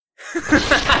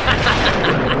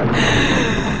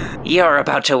You're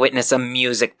about to witness a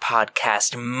music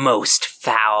podcast most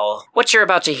foul. What you're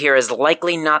about to hear is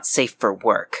likely not safe for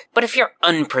work, but if you're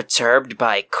unperturbed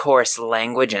by coarse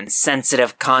language and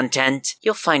sensitive content,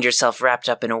 you'll find yourself wrapped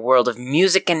up in a world of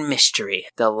music and mystery,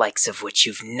 the likes of which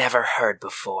you've never heard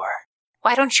before.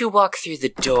 Why don't you walk through the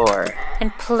door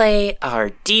and play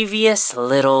our devious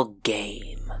little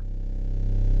game?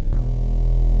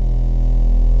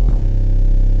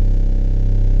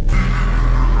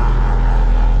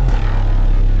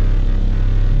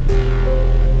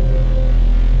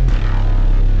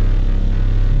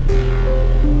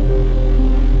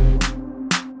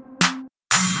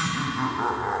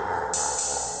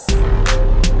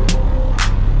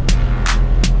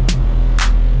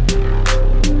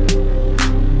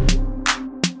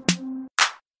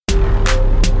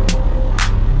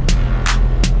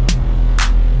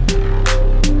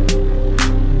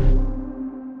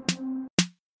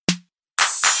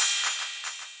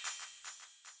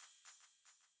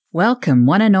 Welcome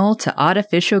one and all to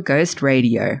Artificial Ghost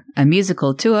Radio, a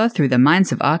musical tour through the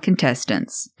minds of our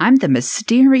contestants. I'm the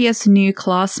mysterious new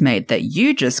classmate that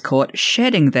you just caught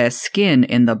shedding their skin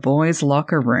in the boys'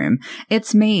 locker room.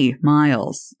 It's me,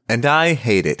 Miles. And I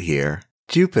hate it here,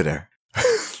 Jupiter.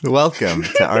 Welcome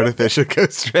to Artificial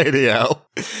Ghost Radio.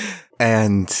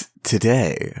 And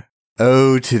today,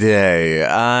 I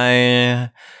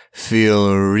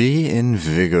feel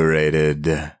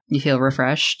reinvigorated. You feel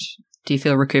refreshed? Do you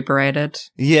feel recuperated?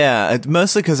 Yeah,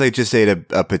 mostly because I just ate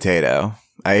a potato.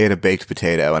 I ate a baked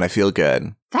potato and I feel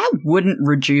good. That wouldn't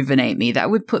rejuvenate me.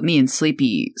 That would put me in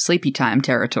sleepy time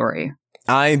territory.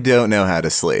 I don't know how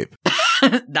to sleep.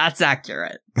 That's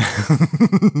accurate.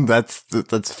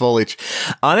 That's fully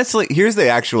honestly, here's the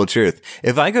actual truth.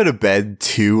 If I go to bed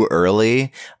too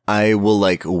early, I will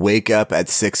wake up at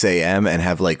 6 a.m. and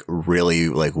have really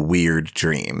weird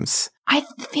dreams. I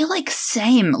feel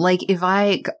same.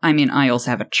 I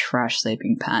also have a trash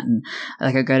sleeping pattern.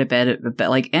 I go to bed at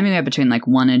anywhere between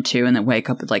 1 and 2 and then wake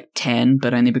up at 10,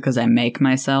 but only because I make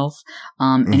myself.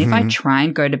 And if I try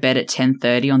and go to bed at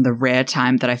 10:30 on the rare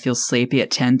time that I feel sleepy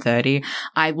at 10:30,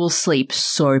 I will sleep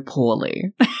so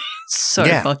poorly.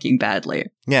 Fucking badly.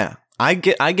 Yeah. I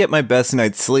get my best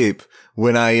night's sleep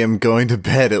when I am going to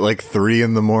bed at 3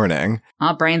 in the morning.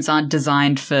 Our brains aren't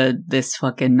designed for this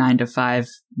fucking 9 to 5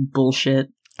 bullshit.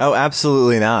 Oh,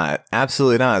 absolutely not.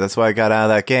 Absolutely not. That's why I got out of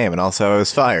that game. And also I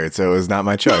was fired, so it was not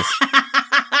my choice.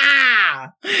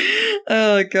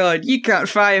 Oh, God. You can't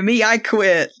fire me. I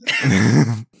quit.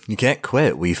 You can't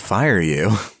quit. We fire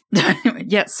you.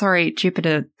 Yeah, sorry,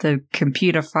 Jupiter, the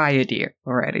computer fired you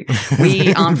already.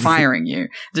 We aren't firing you.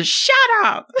 Just shut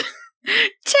up!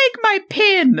 Take my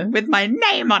pin with my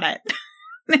name on it!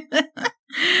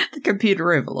 The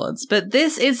computer overlords. But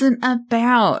this isn't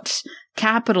about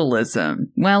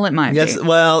capitalism. Well, it might be.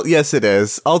 Well, yes, it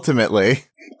is. Ultimately.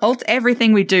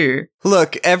 Everything we do.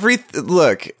 Look,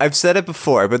 I've said it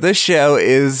before, but this show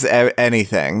is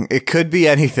anything. It could be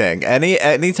anything.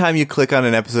 Anytime you click on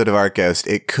an episode of Art Ghost,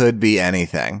 it could be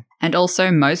anything. And also,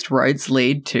 most roads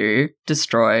lead to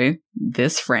destroy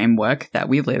this framework that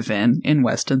we live in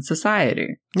Western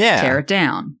society. Yeah. Tear it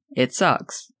down. It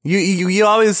sucks. You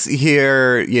always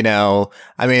hear,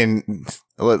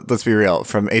 let's be real,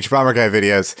 from H. Bomber Guy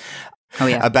videos. Oh,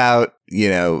 yeah. About,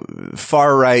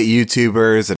 far-right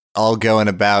YouTubers and all going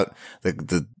about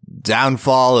the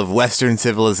downfall of Western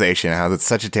civilization, how that's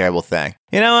such a terrible thing.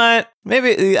 You know what?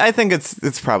 Maybe, I think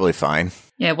it's probably fine.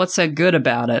 Yeah, what's so good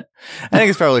about it? I think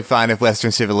it's probably fine if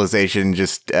Western civilization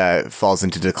just falls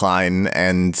into decline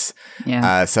and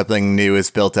something new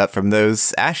is built up from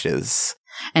those ashes.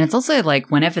 And it's also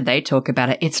whenever they talk about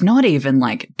it, it's not even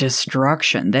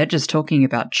destruction. They're just talking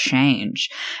about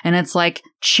change. And it's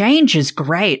change is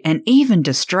great. And even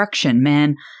destruction,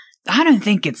 man, I don't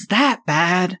think it's that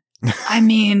bad. I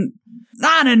mean,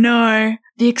 I don't know.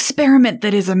 The experiment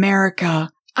that is America,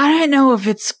 I don't know if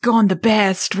it's gone the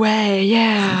best way.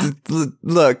 Yeah.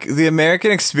 Look, the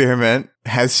American experiment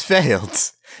has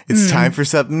failed. It's time for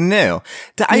something new.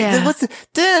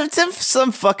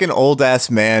 Some fucking old ass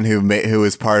man who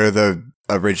was part of the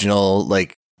original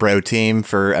bro team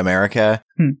for America.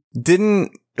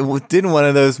 Didn't one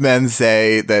of those men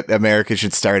say that America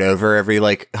should start over every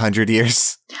 100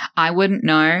 years? I wouldn't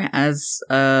know as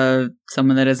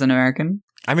someone that is an American.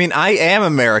 I mean, I am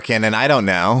American and I don't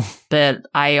know. But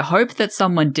I hope that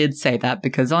someone did say that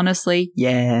because honestly,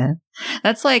 yeah.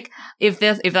 That's if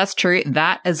that's true,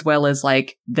 that as well as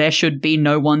there should be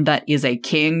no one that is a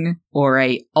king or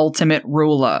a ultimate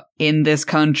ruler in this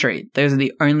country. Those are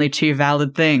the only two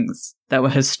valid things that were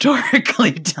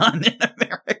historically done in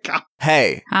America.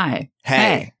 Hey. Hi.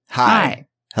 Hey. Hi.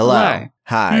 Hello. Hello.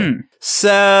 Hi. Hmm.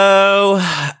 So,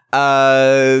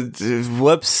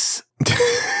 whoops.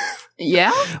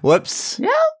 Yeah? Whoops. Yeah?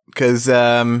 Because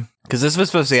this was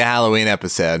supposed to be a Halloween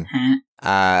episode.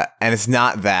 Huh. And it's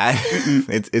not that.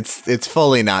 It's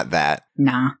fully not that.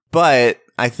 Nah. But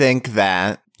I think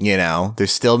that, you know,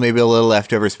 there's still maybe a little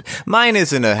leftover. Mine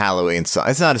isn't a Halloween song.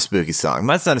 It's not a spooky song.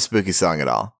 Mine's not a spooky song at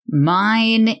all.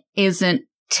 Mine isn't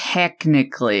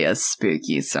technically a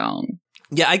spooky song.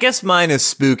 Yeah, I guess mine is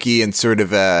spooky in sort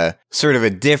of a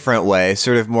different way,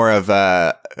 sort of more of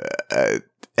a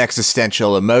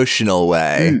existential, emotional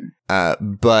way.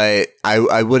 But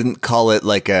I wouldn't call it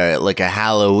like a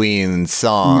Halloween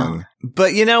song. No.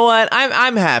 But you know what?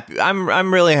 I'm happy.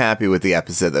 I'm really happy with the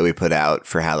episode that we put out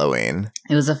for Halloween.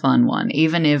 It was a fun one,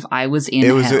 even if I was in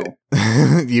hell.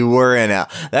 You were in hell.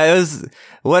 That was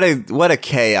what a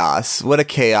chaos. What a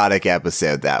chaotic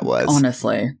episode that was.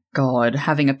 Honestly. God,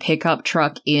 having a pickup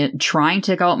truck trying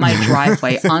to go up my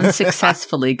driveway,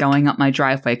 unsuccessfully going up my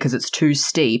driveway because it's too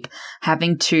steep,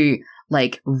 having to,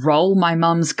 like, roll my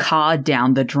mum's car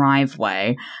down the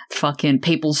driveway, fucking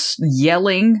people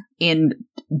yelling in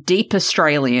deep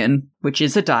Australian, which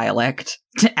is a dialect,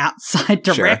 outside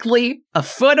directly a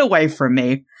foot away from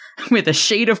me with a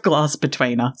sheet of glass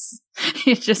between us.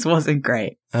 It just wasn't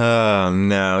great. Oh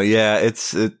no, yeah,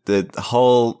 it's a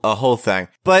whole thing.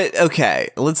 But okay,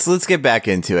 let's get back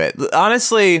into it.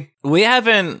 Honestly, we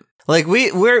haven't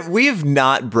we've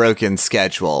not broken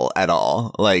schedule at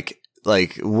all. Like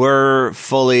we're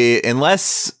fully,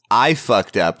 unless I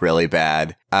fucked up really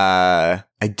bad. I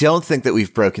don't think that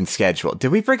we've broken schedule.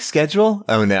 Did we break schedule?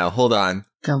 Oh no, hold on.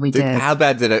 God, we did. How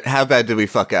bad did we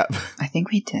fuck up? I think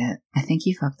we did. I think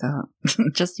you fucked up.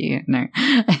 Just you. No.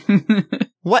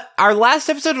 What? Our last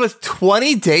episode was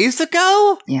 20 days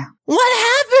ago? Yeah.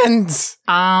 What happened?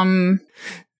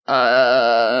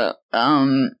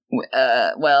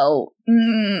 Well.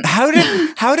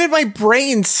 How did my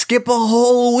brain skip a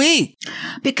whole week?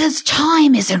 Because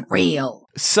time isn't real.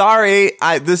 Sorry,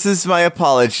 this is my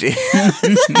apology.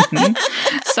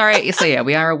 Sorry, so yeah,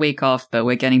 we are a week off, but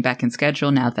we're getting back in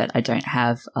schedule now that I don't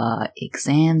have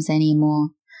exams anymore.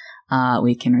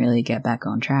 We can really get back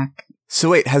on track.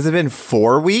 So wait, has it been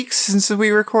 4 weeks since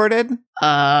we recorded?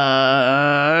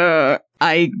 I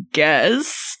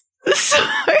guess.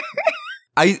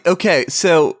 Okay,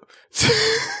 so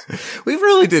we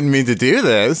really didn't mean to do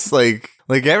this. Like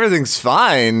everything's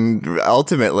fine.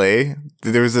 Ultimately,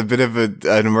 there was a bit of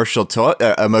an emotional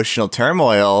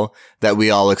turmoil that we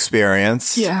all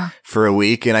experienced for a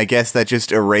week, and I guess that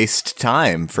just erased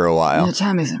time for a while. No,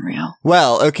 time isn't real.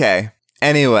 Well, okay.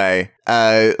 Anyway,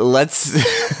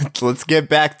 let's get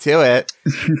back to it.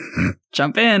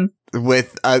 Jump in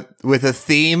with a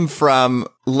theme from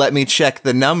Let Me Check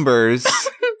the Numbers. A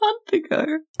month ago.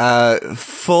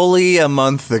 Fully a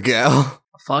month ago.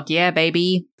 Fuck yeah,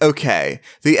 baby. Okay.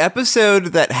 The episode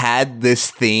that had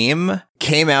this theme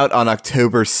came out on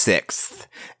October 6th.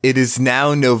 It is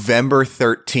now November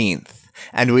 13th,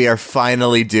 and we are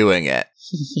finally doing it.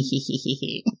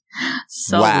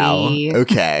 So wow. weird.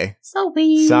 Okay. So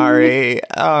weird. Sorry.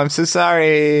 Oh, I'm so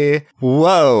sorry.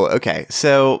 Whoa. Okay.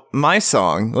 So my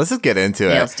song, let's just get into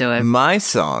it. Yeah, let's do it. My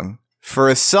song, for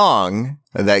a song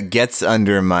that gets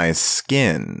under my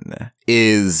skin,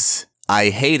 is I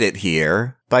Hate It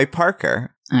Here by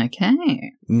Parker.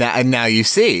 Okay. Now you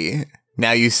see.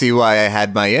 Now you see why I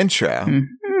had my intro.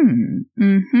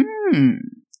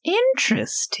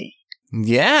 Interesting.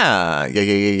 Yeah.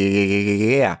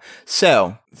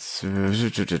 So, sorry.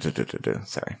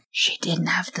 She didn't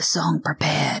have the song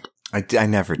prepared. I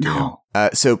never do. No.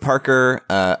 So Parker,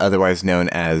 otherwise known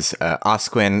as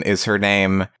Osquin is her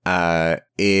name,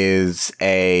 is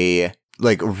a,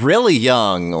 like, really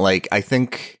young, like, I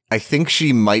think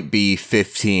she might be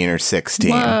 15 or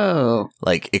 16. Whoa.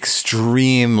 Like,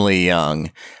 extremely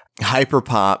young.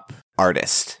 Hyperpop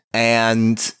artist.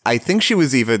 And I think she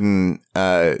was even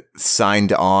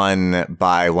signed on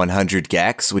by 100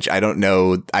 gecs, which I don't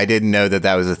know. I didn't know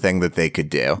that was a thing that they could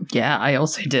do. Yeah, I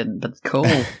also didn't, but cool.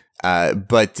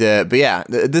 But yeah,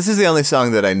 this is the only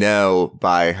song that I know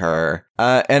by her.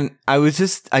 And I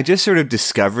just sort of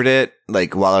discovered it,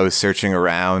 like, while I was searching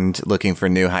around looking for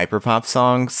new hyperpop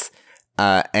songs.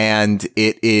 And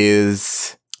it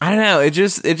is, I don't know, it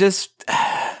just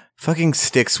fucking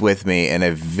sticks with me in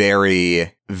a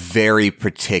very, very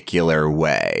particular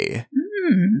way.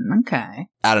 Okay.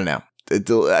 I don't know.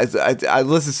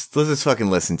 Let's just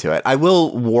fucking listen to it. I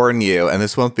will warn you, and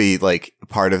this won't be like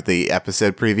part of the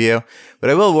episode preview, but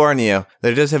I will warn you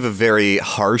that it does have a very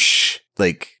harsh,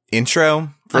 like, intro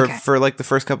for like the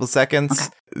first couple seconds.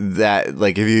 that,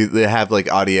 like, if you have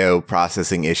like audio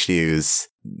processing issues,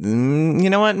 you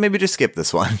know what? Maybe just skip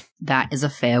this one. That is a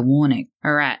fair warning.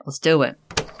 All right, let's do it.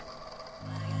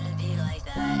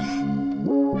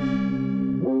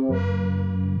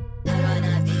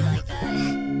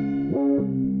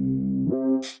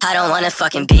 I don't wanna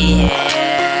fucking be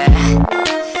here,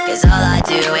 cause all I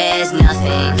do is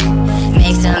nothing.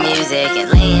 Make some music and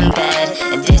lay in bed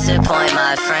and disappoint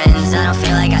my friends. I don't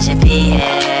feel like I should be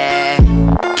here,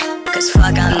 cause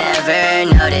fuck, I'm never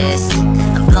noticed.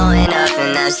 I'm blowing up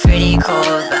and that's pretty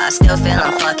cool, but I still feel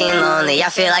I'm fucking lonely. I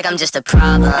feel like I'm just a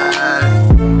problem,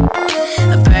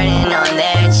 a burden on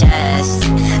their chest,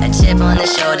 a chip on the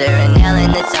shoulder, a nail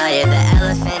in the tire, the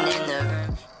elephant in the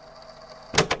room.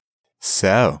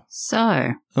 So,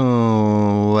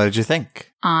 what did you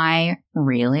think? I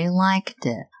really liked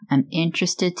it. I'm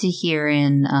interested to hear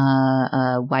in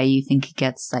why you think it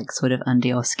gets like sort of under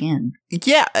your skin.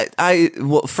 Yeah,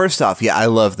 well, first off, yeah, I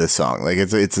love this song. Like,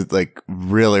 it's like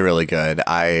really, really good.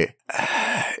 The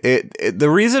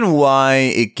reason why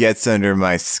it gets under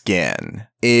my skin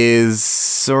is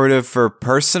sort of for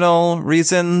personal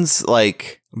reasons.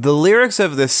 Like, the lyrics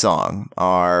of this song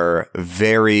are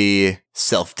very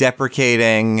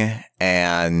self-deprecating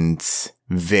and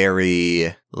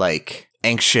very, like,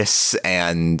 anxious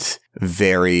and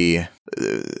very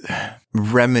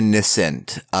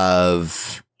reminiscent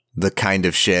of the kind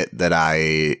of shit that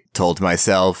I told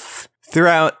myself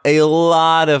throughout a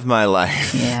lot of my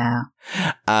life. Yeah.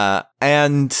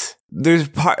 And there's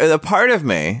a part of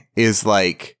me is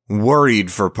like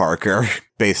worried for Parker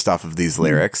based off of these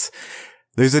lyrics.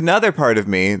 There's another part of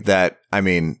me that, I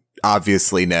mean,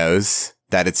 obviously knows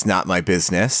that it's not my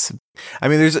business. I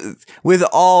mean, with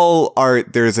all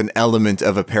art, there's an element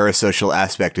of a parasocial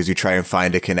aspect as you try and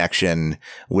find a connection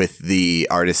with the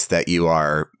artist that you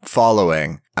are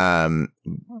following. And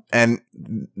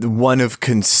one of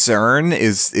concern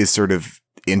is sort of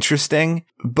interesting,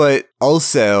 but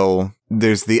also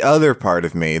there's the other part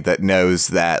of me that knows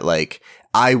that, like,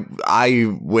 I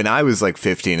when I was like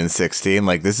 15 and 16,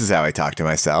 like, this is how I talked to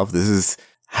myself. This is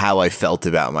how I felt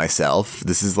about myself.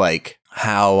 This is like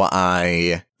how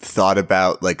I thought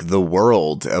about like the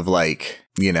world of, like,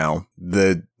 you know,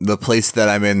 the place that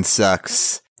I'm in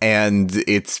sucks and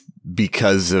it's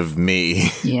because of me.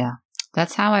 Yeah.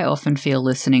 That's how I often feel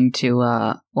listening to,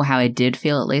 or how I did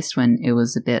feel at least when it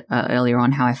was a bit earlier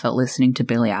on, how I felt listening to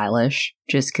Billie Eilish,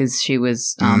 just because she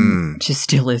was, she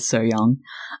still is so young,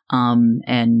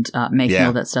 and making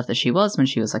all that stuff that she was when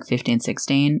she was like 15,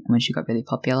 16, when she got really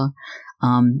popular.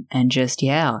 And just,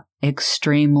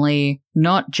 extremely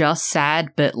not just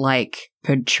sad, but like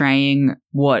portraying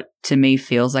what to me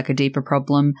feels like a deeper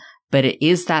problem. But it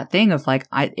is that thing of like,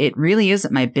 it really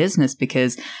isn't my business,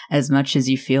 because as much as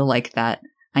you feel like that,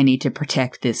 I need to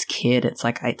protect this kid, it's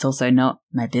like, it's also not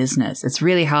my business. It's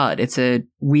really hard. It's a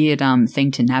weird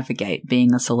thing to navigate,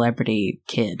 being a celebrity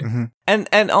kid. Mm-hmm.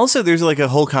 And also there's like a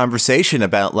whole conversation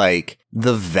about like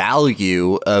the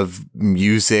value of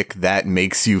music that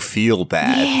makes you feel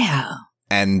bad. Yeah.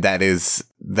 And that is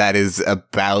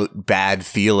about bad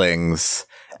feelings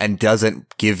and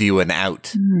doesn't give you an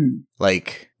out.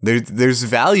 Like, there's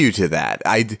value to that.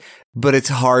 But it's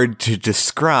hard to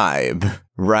describe,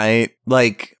 right?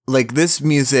 Like this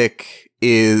music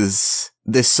is,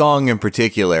 this song in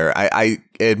particular, I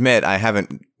admit I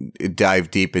haven't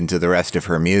dived deep into the rest of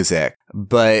her music,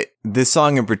 but this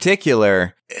song in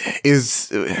particular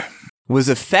was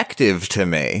effective to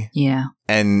me. Yeah.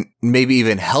 And maybe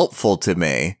even helpful to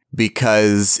me,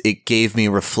 because it gave me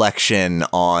reflection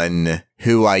on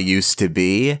who I used to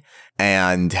be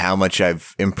and how much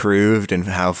I've improved and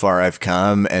how far I've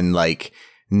come. And like,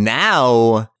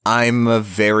 now I'm a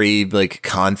very like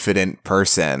confident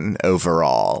person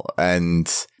overall,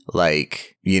 and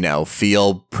like, you know,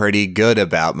 feel pretty good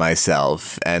about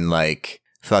myself, and like,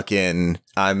 fucking,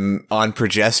 I'm on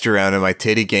progesterone and my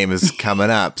titty game is coming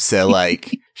up. So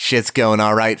like, shit's going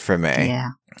all right for me. Yeah.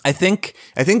 I think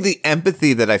the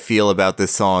empathy that I feel about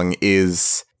this song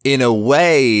is, in a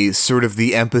way, sort of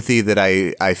the empathy that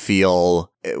I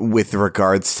feel with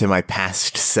regards to my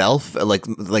past self,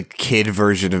 like kid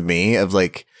version of me, of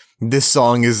like, this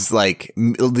song is like,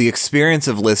 the experience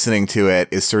of listening to it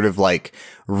is sort of like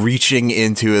reaching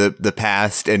into the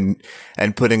past and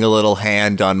putting a little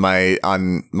hand on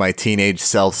my teenage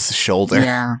self's shoulder.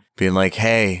 Yeah. Being like,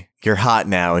 hey, you're hot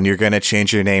now and you're going to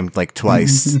change your name like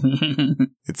twice.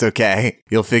 It's okay.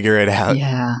 You'll figure it out.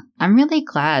 Yeah. I'm really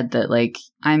glad that like,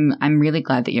 I'm really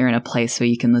glad that you're in a place where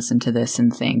you can listen to this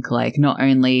and think like, not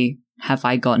only have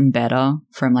I gotten better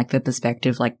from like the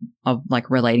perspective like of like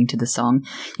relating to the song,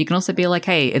 you can also be like,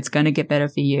 hey, it's going to get better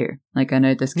for you. Like I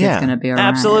know this kid's going to be all right.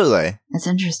 Absolutely. That's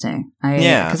interesting.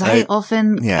 Because I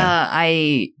often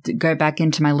I go back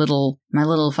into my little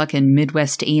fucking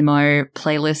Midwest emo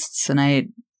playlists and I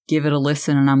give it a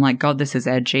listen and I'm like, God, this is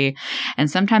edgy. And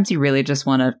sometimes you really just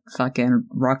want to fucking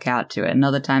rock out to it. And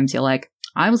other times you're like,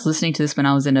 I was listening to this when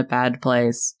I was in a bad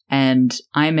place and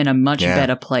I'm in a much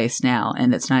better place now.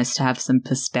 And it's nice to have some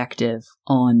perspective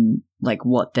on like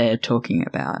what they're talking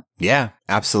about. Yeah,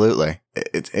 absolutely.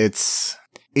 It's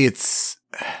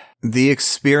the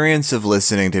experience of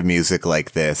listening to music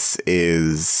like this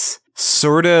is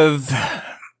sort of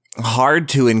hard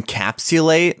to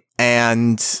encapsulate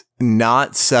and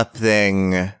not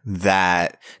something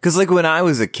that, because like when I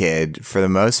was a kid, for the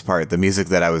most part, the music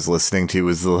that I was listening to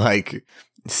was like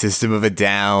System of a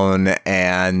Down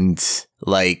and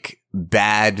like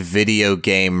bad video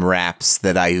game raps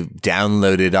that I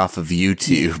downloaded off of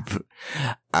YouTube.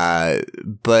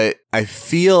 But I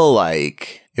feel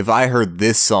like if I heard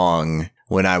this song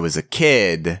when I was a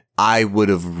kid, I would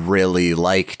have really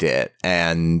liked it.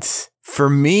 And for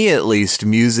me, at least,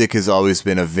 music has always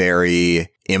been a very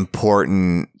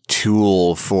important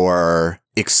tool for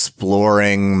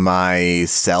exploring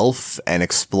myself and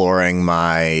exploring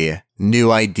my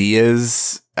new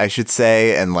ideas, I should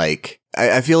say. And like,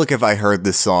 I feel like if I heard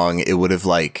this song, it would have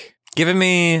like given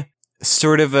me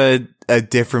sort of a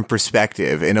different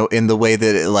perspective in the way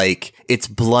that it, like its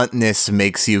bluntness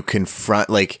makes you confront,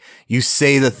 like you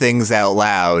say the things out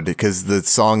loud because the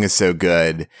song is so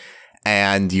good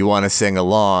and you want to sing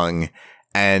along.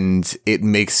 And it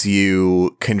makes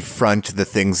you confront the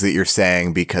things that you're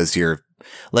saying because you're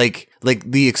like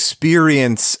the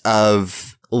experience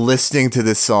of listening to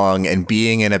this song and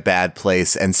being in a bad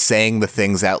place and saying the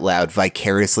things out loud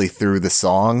vicariously through the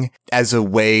song as a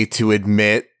way to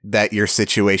admit that your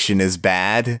situation is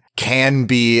bad can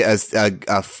be a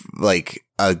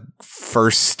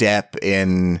first step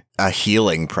in a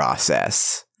healing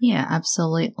process. Yeah,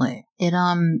 absolutely. It,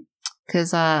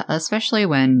 because especially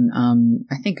when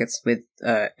I think it's with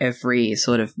every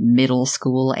sort of middle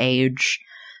school age,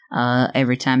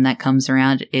 every time that comes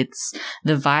around, it's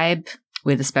the vibe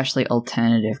with especially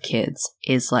alternative kids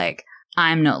is like,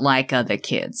 I'm not like other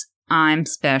kids. I'm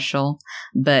special,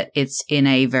 but it's in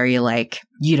a very like,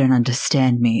 you don't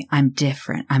understand me. I'm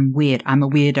different. I'm weird. I'm a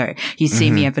weirdo. You see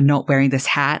me ever not wearing this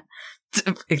hat,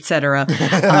 etc.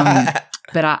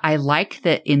 But I like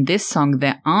that in this song,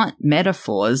 there aren't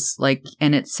metaphors, like,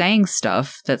 and it's saying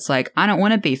stuff that's like, I don't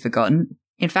want to be forgotten.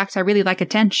 In fact, I really like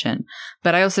attention,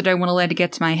 but I also don't want to let it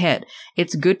get to my head.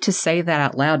 It's good to say that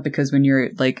out loud because when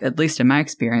you're like, at least in my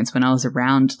experience, when I was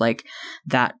around like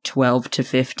that 12 to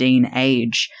 15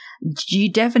 age,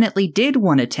 you definitely did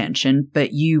want attention,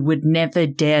 but you would never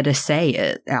dare to say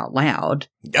it out loud.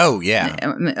 Oh, yeah.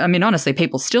 I mean, honestly,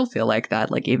 people still feel like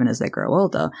that, like even as they grow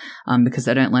older, because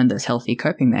they don't learn those healthy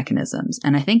coping mechanisms.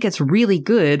 And I think it's really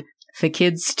good for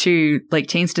kids to, like,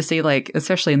 teens to see, like,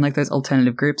 especially in, like, those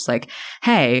alternative groups, like,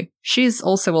 hey, she's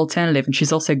also alternative and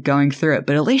she's also going through it,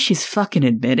 but at least she's fucking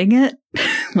admitting it.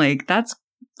 Like, that's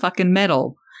fucking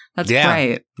metal. That's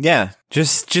great. Yeah.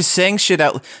 Just saying shit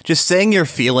out, just saying your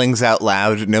feelings out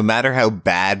loud, no matter how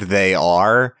bad they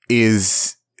are,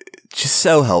 is just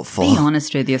so helpful. Be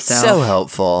honest with yourself. So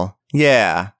helpful.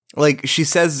 Yeah. Like, she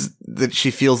says that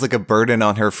she feels like a burden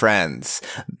on her friends.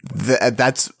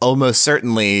 That's almost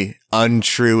certainly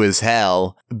untrue as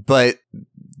hell, but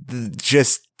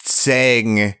just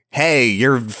saying, hey,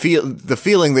 the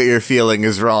feeling that you're feeling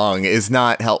is wrong is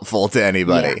not helpful to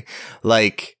anybody. Yeah.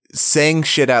 Like, saying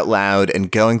shit out loud and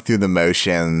going through the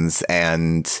motions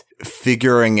and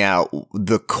figuring out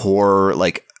the core,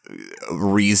 like,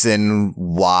 reason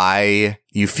why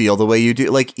you feel the way you do,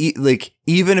 like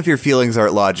even if your feelings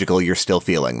aren't logical, you're still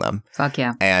feeling them. Fuck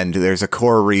yeah. And there's a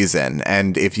core reason,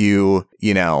 and if you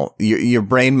know, your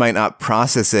brain might not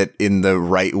process it in the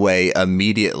right way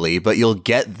immediately, but you'll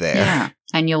get there. Yeah.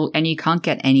 And you can't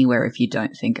get anywhere if you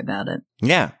don't think about it.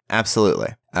 Yeah,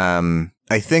 absolutely.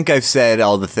 I think I've said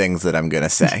all the things that I'm gonna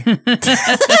say.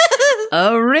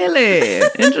 Oh, really?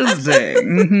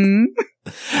 Interesting.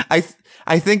 Mm-hmm.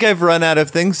 I think I've run out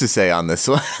of things to say on this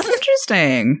one.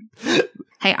 Interesting.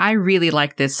 Hey, I really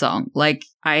like this song. Like,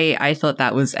 I thought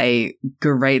that was a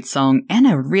great song and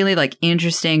a really, like,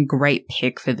 interesting, great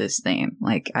pick for this theme.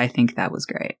 Like, I think that was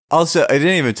great. Also, I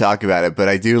didn't even talk about it, but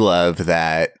I do love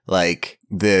that, like,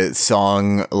 the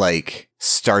song, like,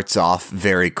 starts off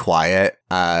very quiet.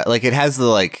 Like, it has the,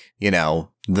 like, you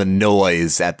know, the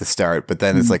noise at the start, but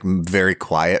then it's, like, very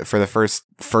quiet for the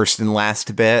first and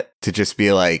last bit to just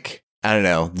be, like, I don't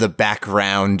know, the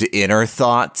background inner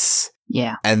thoughts.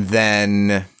 Yeah. And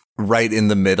then right in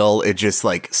the middle, it just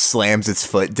like slams its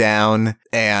foot down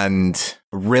and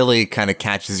really kind of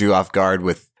catches you off guard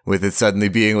with it suddenly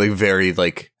being like very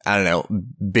like, I don't know,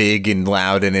 big and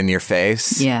loud and in your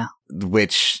face. Yeah.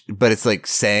 But it's like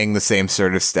saying the same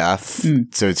sort of stuff.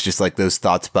 So it's just like those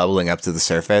thoughts bubbling up to the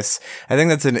surface. I think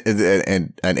that's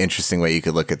an interesting way you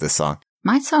could look at this song.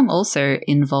 My song also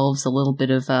involves a little bit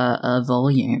of a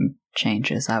volume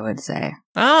changes, I would say.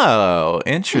 Oh,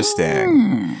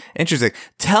 interesting. Interesting.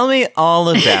 Tell me all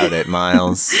about it,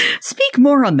 Miles. Speak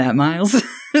more on that, Miles.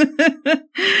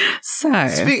 So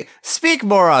speak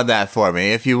more on that for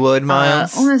me, if you would,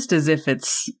 Miles. Almost as if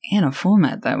it's in a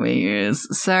format that we use.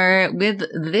 So with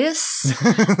this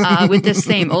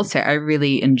theme, also, I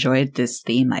really enjoyed this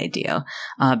theme idea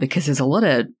because there's a lot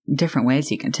of different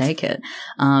ways you can take it.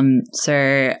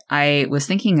 So I was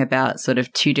thinking about sort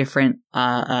of two different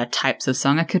types of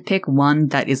song I could pick. One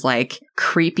that is like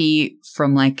creepy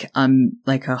from like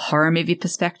a horror movie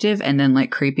perspective, and then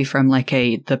like creepy from like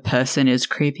the person is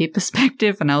creepy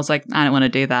perspective. And I was like, I don't want to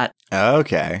do that.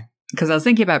 Okay. Because I was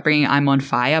thinking about bringing "I'm on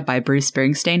Fire" by Bruce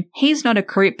Springsteen. He's not a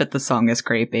creep, but the song is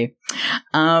creepy.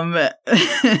 So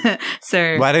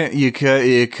why don't you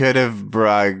could have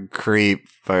brought "Creep"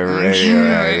 by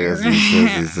Radiohead. He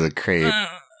says he's a creep.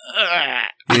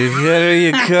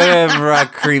 You could have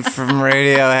brought "Creep" from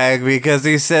Radiohead because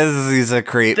he says he's a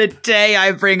creep. The day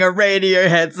I bring a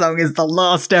Radiohead song is the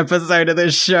last episode of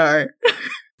this show.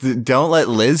 Don't let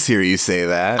Liz hear you say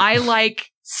that. I like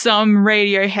some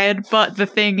Radiohead, but the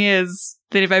thing is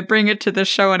that if I bring it to the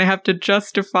show and I have to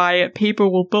justify it,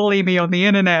 people will bully me on the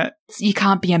internet. You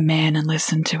can't be a man and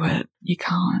listen to it. You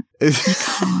can't. You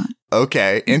can't.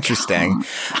 Okay, interesting.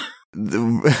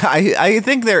 I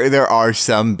think there are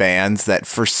some bands that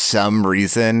for some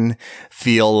reason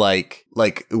feel like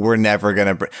we're never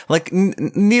gonna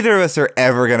neither of us are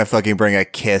ever gonna fucking bring a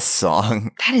Kiss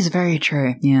song. That is very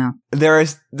true. Yeah. There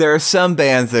are some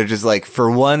bands that are just like, for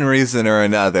one reason or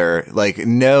another, like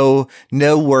no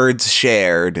words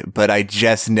shared, but I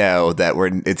just know that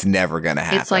it's never gonna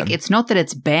happen. It's like, it's not that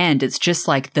it's banned, it's just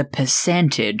like the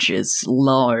percentage is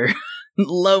low.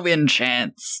 Low in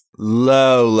chance.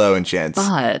 Low in chance.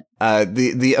 But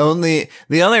the only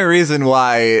reason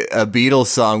why a Beatles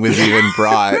song was even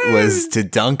brought was to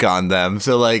dunk on them.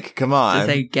 So like, come on.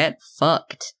 They get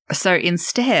fucked. So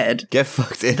instead, get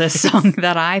fucked in. The song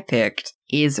that I picked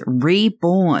is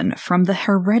 "Reborn" from the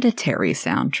Hereditary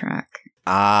soundtrack.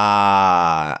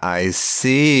 Ah, I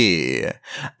see.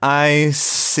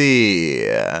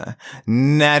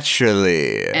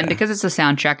 Naturally. And because it's a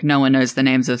soundtrack, no one knows the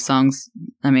names of songs.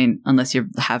 I mean, unless you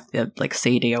have the like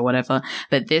CD or whatever.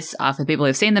 But this, for people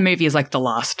who've seen the movie, is like the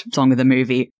last song of the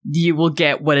movie. You will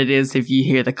get what it is if you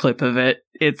hear the clip of it.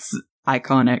 It's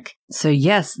iconic. So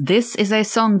yes, this is a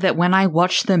song that when I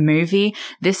watched the movie,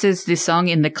 this is the song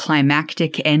in the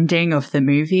climactic ending of the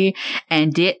movie,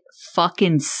 and it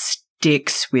fucking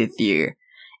sticks with you.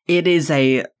 It is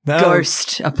a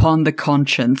ghost upon the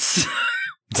conscience.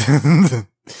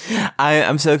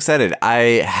 I'm so excited.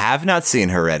 I have not seen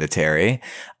Hereditary.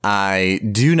 I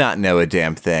do not know a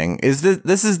damn thing.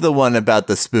 This is the one about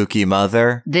the spooky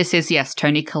mother? This is, yes,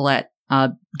 Toni Collette.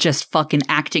 Just fucking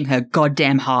acting her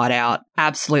goddamn heart out.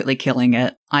 Absolutely killing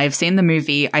it. I've seen the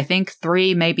movie, I think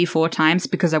 3, maybe 4 times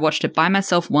because I watched it by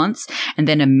myself once and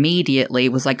then immediately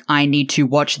was like, I need to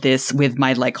watch this with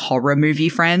my like horror movie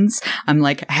friends. I'm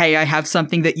like, hey, I have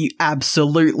something that you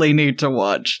absolutely need to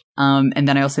watch. And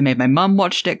then I also made my mum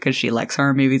watched it because she likes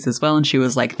horror movies as well. And she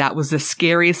was like, that was the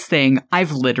scariest thing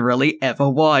I've literally ever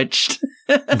watched.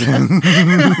 I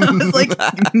was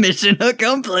like, mission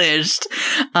accomplished.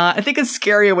 I think it's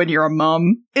scarier when you're a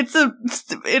mum. It's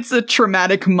a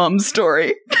traumatic mum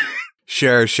story.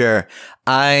 Sure.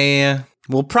 I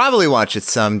will probably watch it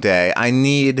someday. I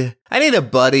need a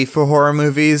buddy for horror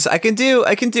movies. I can do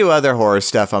other horror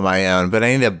stuff on my own, but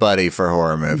I need a buddy for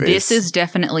horror movies. This is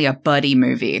definitely a buddy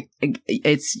movie.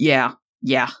 It's yeah.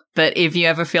 But if you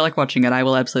ever feel like watching it, I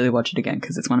will absolutely watch it again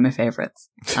because it's one of my favorites.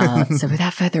 So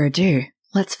without further ado,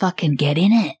 let's fucking get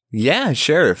in it. Yeah,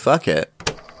 sure. Fuck it.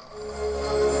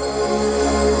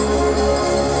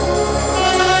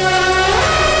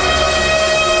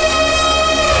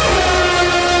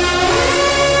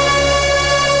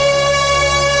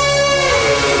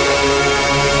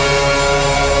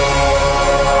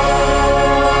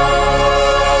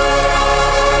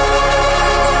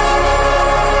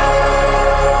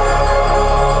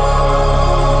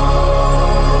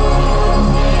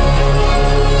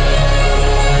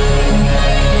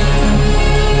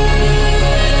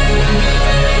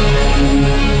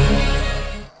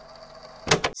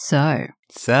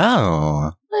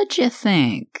 So, what'd you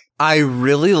think? I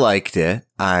really liked it.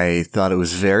 I thought it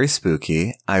was very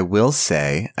spooky. I will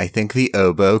say, I think the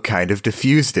oboe kind of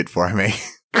diffused it for me.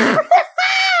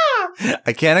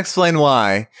 I can't explain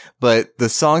why, but the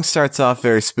song starts off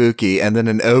very spooky, and then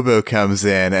an oboe comes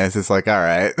in, and it's just like, all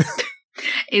right.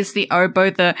 Is the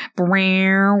oboe the...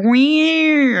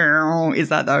 Is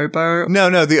that the oboe?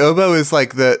 No, the oboe is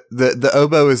like the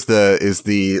oboe is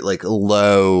the like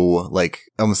low, like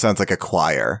almost sounds like a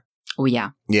choir. Oh, yeah.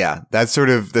 Yeah, that sort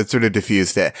of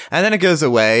diffused it. And then it goes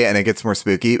away and it gets more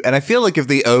spooky. And I feel like if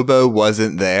the oboe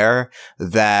wasn't there,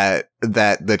 that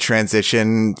the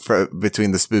transition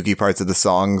between the spooky parts of the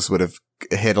songs would have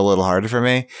hit a little harder for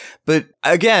me. But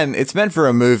again, it's meant for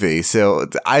a movie, so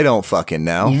I don't fucking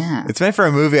know. Yeah. It's meant for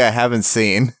a movie I haven't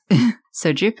seen.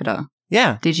 So, Jupiter.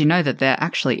 Yeah. Did you know that there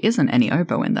actually isn't any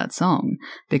oboe in that song?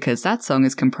 Because that song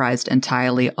is comprised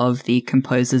entirely of the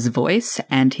composer's voice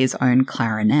and his own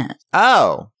clarinet.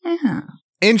 Oh. Yeah.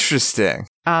 Interesting.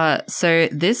 So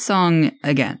this song,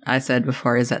 again, I said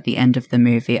before, is at the end of the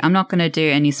movie. I'm not going to do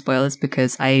any spoilers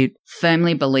because I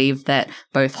firmly believe that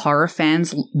both horror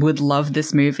fans would love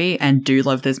this movie and do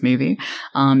love this movie.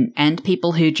 And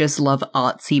people who just love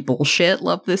artsy bullshit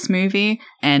love this movie.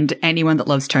 And anyone that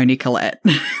loves Toni Collette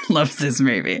loves this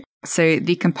movie. So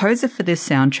the composer for this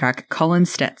soundtrack, Colin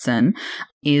Stetson,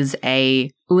 is there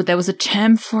was a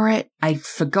term for it. I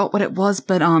forgot what it was,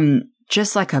 but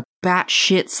just like a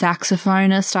batshit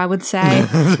saxophonist, I would say.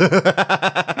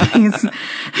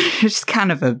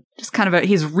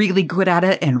 He's really good at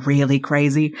it and really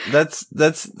crazy.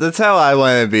 That's how I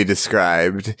want to be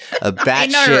described. A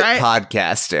batshit right?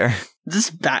 podcaster.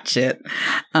 Just batshit.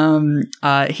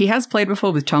 He has played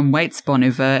before with Tom Waits, Bon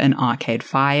Iver, and Arcade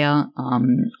Fire.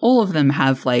 All of them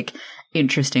have like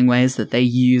interesting ways that they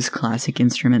use classic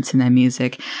instruments in their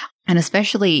music. And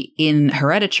especially in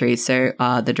Hereditary, so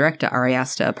the director, Ari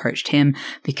Aster, approached him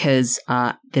because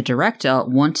the director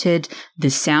wanted the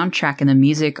soundtrack and the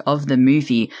music of the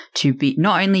movie to be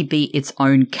not only be its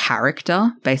own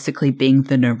character, basically being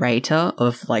the narrator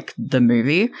of like the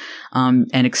movie,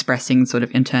 and expressing sort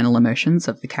of internal emotions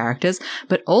of the characters,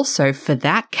 but also for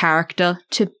that character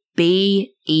to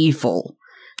be evil.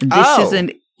 This is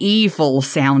an evil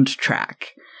soundtrack.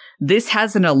 This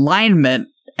has an alignment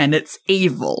and it's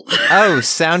evil. Oh,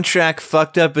 soundtrack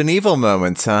fucked up and evil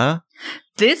moments, huh?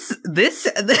 This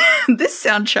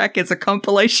soundtrack is a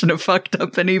compilation of fucked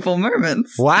up and evil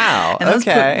moments. Wow. And that's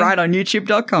put right on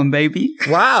YouTube.com, baby.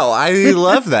 Wow, I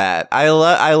love that. I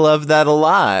love that a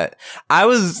lot. I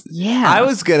was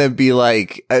gonna be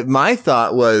like, my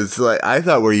thought was like, I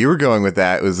thought where you were going with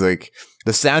that was like,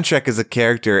 the soundtrack is a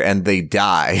character and they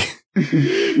die.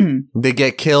 They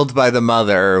get killed by the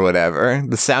mother or whatever.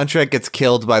 The soundtrack gets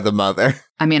killed by the mother.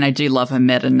 I mean, I do love a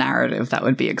meta narrative. That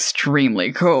would be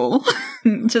extremely cool.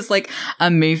 Just like a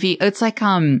movie. It's like,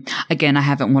 again, I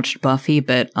haven't watched Buffy,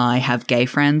 but I have gay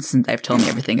friends and they've told me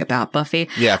everything about Buffy.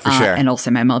 Yeah, for sure. And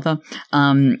also my mother.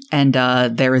 And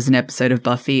there is an episode of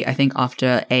Buffy, I think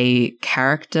after a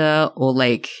character or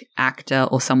like actor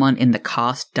or someone in the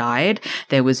cast died,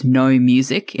 there was no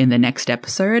music in the next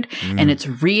episode. And it's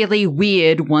really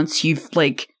weird once you've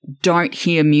like don't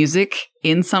hear music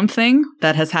in something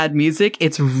that has had music.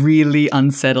 It's really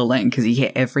unsettling because you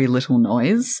hear every little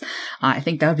noise. I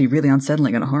think that would be really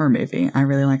unsettling in a horror movie. I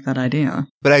really like that idea.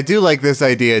 But I do like this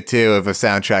idea too of a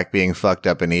soundtrack being fucked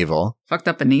up and evil. Fucked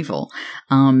up and evil.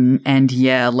 And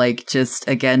yeah, like just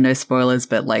again, no spoilers,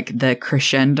 but like the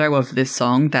crescendo of this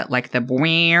song, that like the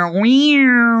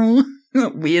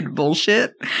weird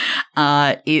bullshit,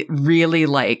 it really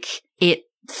like it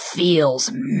feels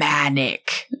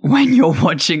manic when you're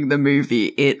watching the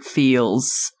movie. It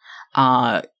feels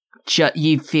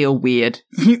you feel weird.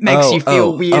 It makes you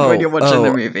feel weird when you're watching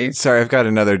the movie. Sorry, I've got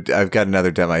another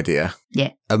dumb idea.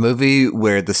 Yeah. A movie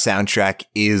where the soundtrack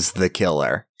is the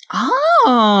killer.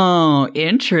 Oh,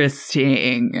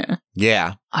 interesting.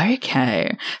 Yeah.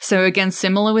 Okay. So again,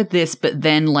 similar with this, but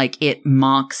then like it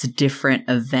marks different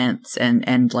events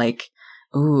and like,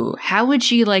 ooh, how would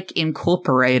you like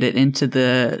incorporate it into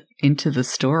the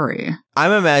story?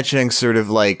 I'm imagining sort of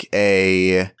like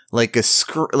a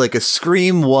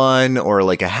Scream 1 or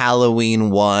like a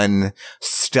Halloween 1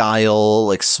 style,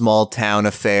 like small town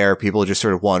affair. People just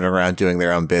sort of wandering around doing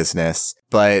their own business.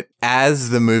 But as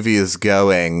the movie is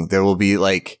going, there will be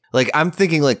like I'm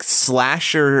thinking like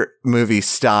slasher movie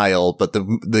style, but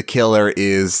the killer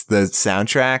is the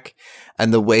soundtrack.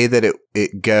 And the way that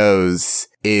it goes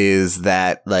is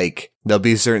that like there'll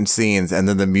be certain scenes and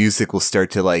then the music will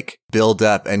start to like build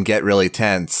up and get really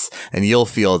tense and you'll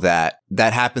feel that.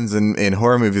 That happens in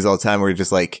horror movies all the time where you're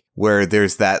just like, where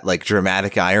there's that like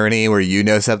dramatic irony where you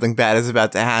know something bad is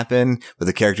about to happen, but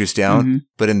the characters don't. Mm-hmm.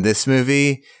 But in this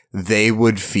movie, they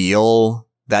would feel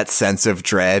that sense of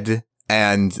dread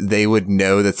and they would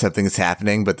know that something is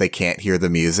happening, but they can't hear the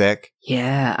music.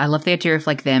 Yeah, I love the idea of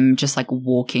like them just like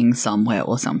walking somewhere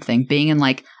or something, being in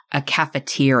like a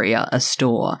cafeteria, a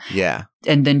store. Yeah.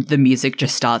 And then the music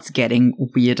just starts getting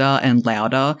weirder and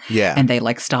louder. Yeah. And they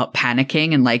like start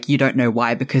panicking and like you don't know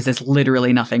why because there's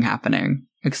literally nothing happening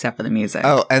except for the music.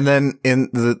 Oh, and then in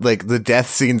the death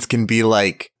scenes can be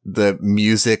like the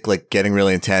music like getting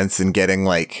really intense and getting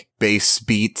like bass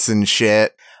beats and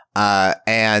shit.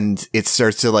 And it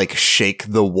starts to like shake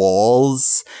the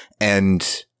walls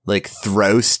and like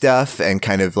throw stuff and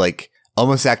kind of like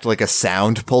almost act like a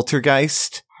sound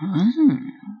poltergeist.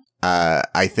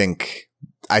 I think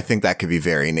that could be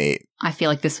very neat. I feel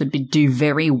like this would do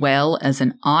very well as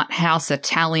an art house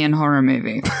Italian horror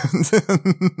movie.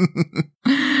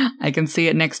 I can see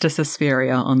it next to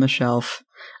Suspiria on the shelf.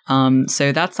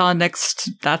 So that's our next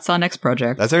project. That's our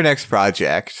next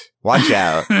project. Watch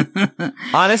out.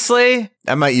 Honestly,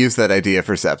 I might use that idea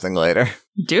for something later.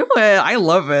 Do it. I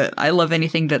love it. I love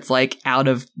anything that's like out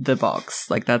of the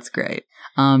box. Like that's great.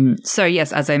 So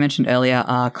yes, as I mentioned earlier,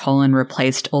 Colin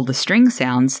replaced all the string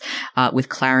sounds with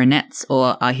clarinets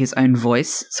or his own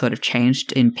voice sort of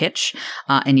changed in pitch.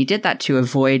 And he did that to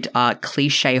avoid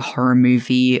cliche horror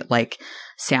movie like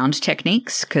sound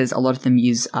techniques because a lot of them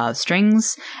use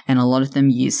strings and a lot of them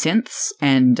use synths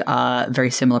and very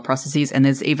similar processes. And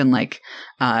there's even like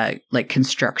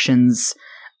constructions,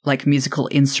 like musical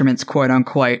instruments, quote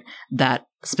unquote, that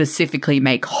specifically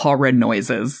make horror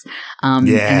noises.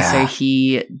 And so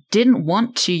he didn't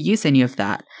want to use any of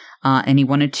that. And he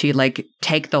wanted to like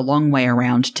take the long way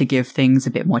around to give things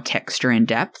a bit more texture and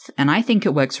depth. And I think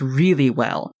it works really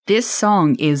well. This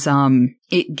song is,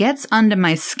 it gets under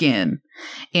my skin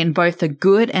in both a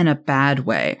good and a bad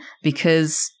way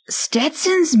because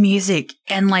Stetson's music,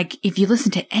 and like if you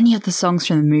listen to any of the songs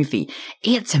from the movie,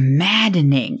 it's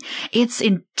maddening. It's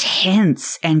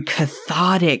intense and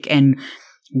cathartic and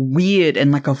weird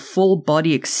and like a full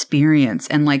body experience,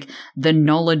 and like the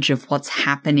knowledge of what's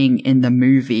happening in the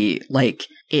movie, like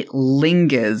it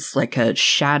lingers like a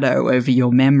shadow over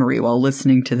your memory while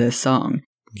listening to this song.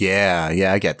 Yeah,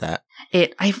 I get that.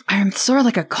 I saw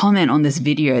like a comment on this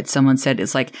video. Someone said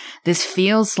it's like, this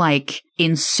feels like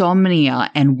insomnia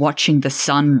and watching the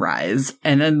sunrise.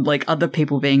 And then like other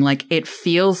people being like, it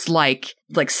feels like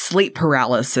sleep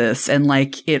paralysis and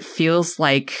like it feels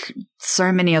like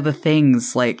so many other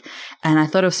things. Like, and I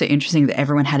thought it was so interesting that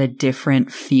everyone had a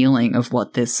different feeling of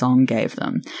what this song gave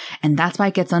them. And that's why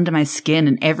it gets under my skin.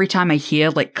 And every time I hear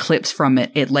like clips from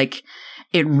it,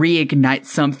 it reignites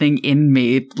something in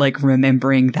me, like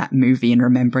remembering that movie and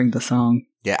remembering the song.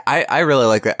 Yeah, I really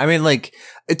like that. I mean, like,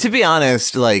 to be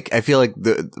honest, like, I feel like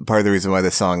the part of the reason why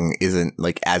the song isn't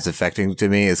like as affecting to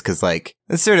me is because like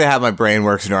that's sort of how my brain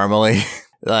works normally.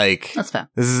 Like, that's fair.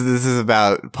 This is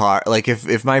about like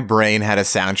if my brain had a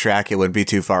soundtrack, it wouldn't be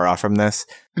too far off from this.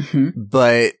 Mm-hmm.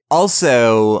 But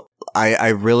also, I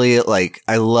really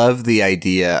I love the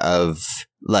idea of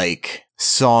like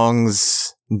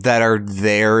songs that are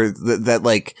there that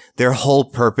like their whole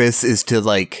purpose is to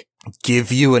like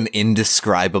give you an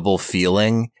indescribable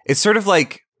feeling. It's sort of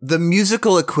like the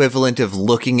musical equivalent of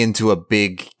looking into a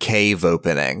big cave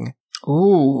opening.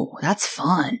 Ooh, that's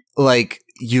fun. Like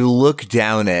you look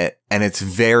down it and it's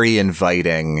very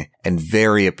inviting and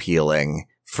very appealing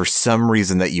for some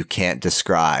reason that you can't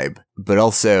describe, but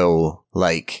also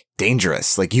like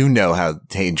dangerous. Like, you know how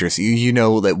dangerous, you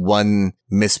know that one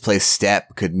misplaced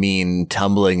step could mean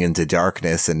tumbling into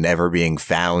darkness and never being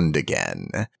found again.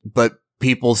 But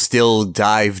people still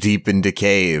dive deep into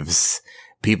caves.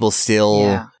 People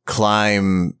still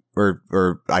climb,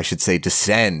 or I should say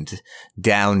descend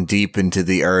down deep into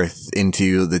the earth,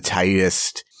 into the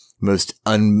tightest, most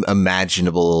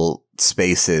unimaginable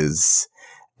spaces.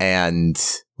 And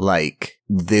like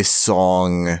this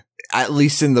song, at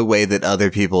least in the way that other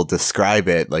people describe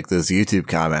it, like those YouTube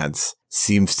comments,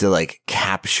 seems to like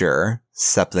capture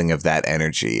something of that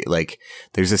energy. Like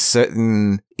there's a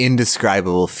certain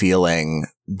indescribable feeling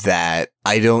that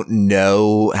I don't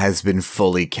know has been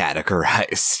fully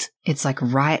categorized. It's like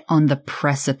right on the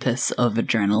precipice of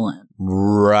adrenaline.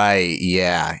 Right.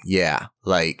 Yeah.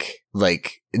 Like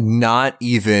not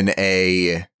even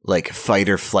a like fight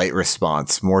or flight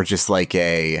response, more just like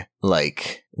a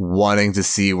like wanting to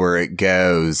see where it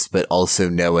goes, but also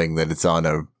knowing that it's on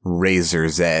a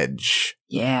razor's edge.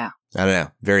 Yeah. I don't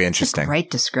know. Very It's a interesting. great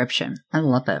description. I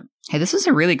love it. Hey, this was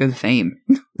a really good theme.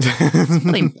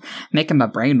 Really making my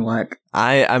brain work.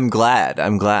 I'm glad.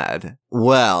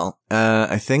 Well,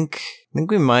 I think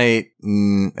we might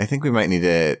need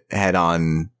to head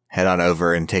on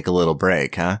over and take a little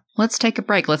break, huh? Let's take a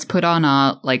break. Let's put on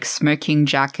our, smoking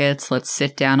jackets. Let's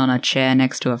sit down on a chair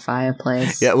next to a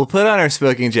fireplace. Yeah, we'll put on our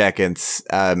smoking jackets.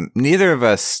 Neither of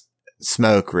us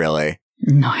smoke, really.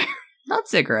 No, not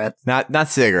cigarettes. Not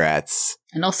cigarettes.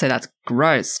 And also, that's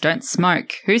gross. Don't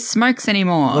smoke. Who smokes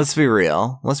anymore? Let's be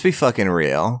real. Let's be fucking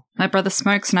real. My brother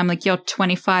smokes, and I'm like, you're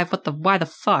 25. Why the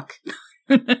fuck?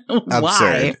 Why?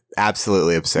 Absurd.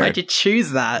 Absolutely absurd. Why'd you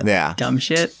choose that? Yeah. Dumb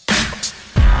shit.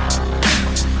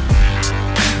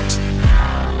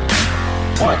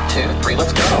 1, 2, 3,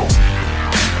 let's go.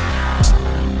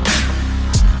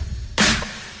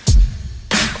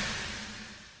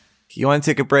 You want to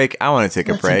take a break? I want to take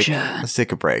a Let's break. adjourn. Let's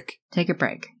take a break. Take a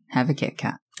break. Have a Kit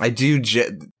Kat. I do.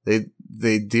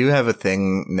 They do have a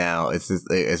thing now. It's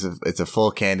a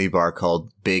full candy bar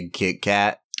called Big Kit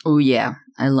Kat. Oh yeah,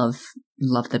 I love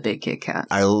the Big Kit Kat.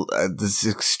 This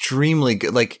is extremely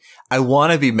good. Like, I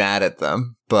want to be mad at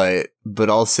them, but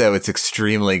also it's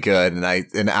extremely good. And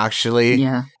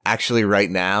actually right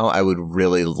now, I would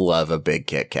really love a Big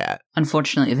Kit Kat.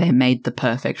 Unfortunately, they made the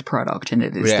perfect product, and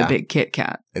it is the Big Kit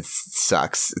Kat. It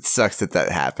sucks. It sucks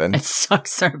that happened. It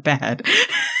sucks so bad.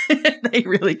 They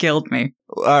really killed me.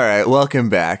 All right, welcome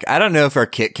back. I don't know if our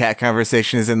Kit Kat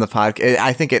conversation is in the podcast.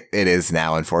 I think it is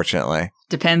now, unfortunately.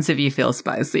 Depends if you feel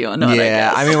spicy or not,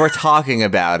 Yeah, I guess. we're talking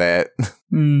about it.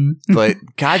 Mm. But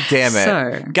god damn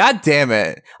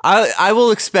it. I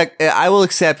will accept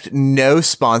no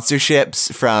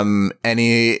sponsorships from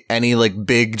any like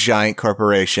big giant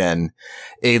corporation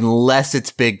unless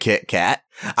it's Big Kit Kat.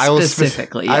 I will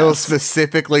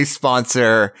specifically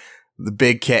sponsor the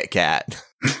Big Kit Kat.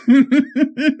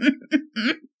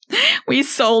 We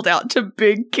sold out to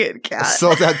Big Kit Kat.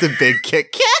 Sold out to Big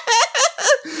Kit Kat.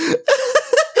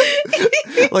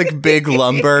 Like Big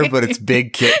Lumber, but it's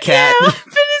Big Kit Kat. Yeah, but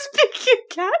it's Big Kit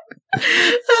Kat.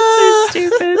 That's so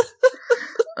stupid.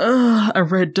 A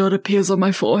red dot appears on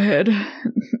my forehead.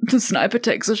 The sniper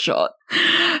takes a shot.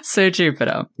 So,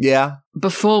 Jupiter, Yeah.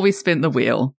 before we spin the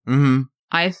wheel, Mm-hmm.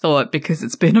 I thought, because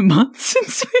it's been a month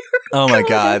since we Oh my recorded.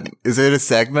 god. Is it a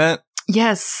segment?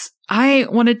 Yes, I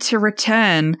wanted to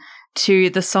return to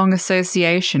the song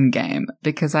association game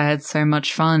because I had so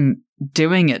much fun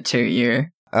doing it to you.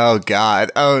 Oh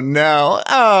god. Oh no.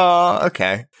 Oh,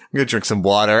 okay. I'm gonna drink some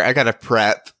water. I gotta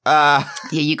prep. Yeah,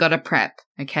 you gotta prep,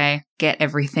 okay? Get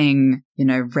everything,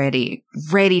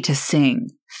 ready to sing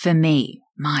for me,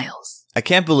 Miles. I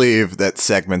can't believe that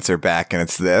segments are back and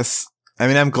it's this. I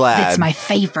mean, I'm glad. It's my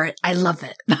favorite. I love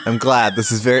it. I'm glad.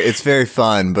 It's very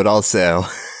fun, but also,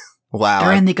 wow.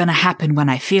 They're only gonna happen when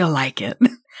I feel like it.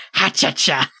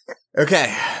 Ha-cha-cha.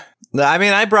 Okay. I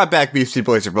mean, I brought back Beastie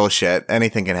Boys are bullshit.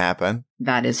 Anything can happen.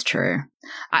 That is true.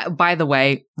 I, by the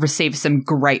way, received some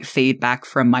great feedback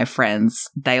from my friends.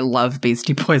 They love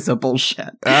Beastie Boys are bullshit.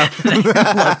 They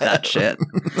love that shit.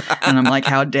 And I'm like,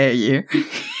 how dare you?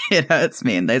 It hurts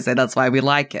me. And they say that's why we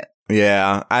like it.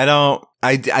 Yeah, I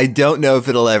don't know if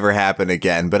it'll ever happen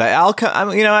again, but I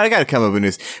gotta come up with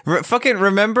news.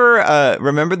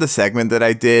 Remember the segment that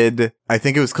I did? I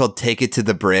think it was called "Take It to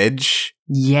the Bridge,"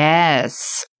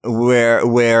 Yes.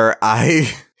 where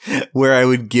I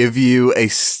would give you a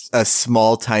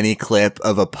small tiny clip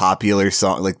of a popular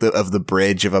song, like of the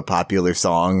bridge of a popular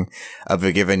song of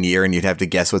a given year, and you'd have to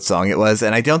guess what song it was.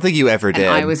 And I don't think you ever did.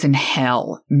 And I was in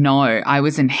hell. No, I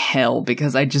was in hell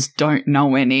because I just don't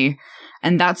know any.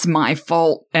 And that's my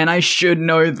fault, and I should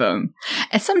know them.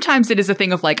 And sometimes it is a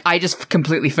thing of like, I just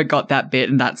completely forgot that bit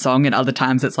in that song, and other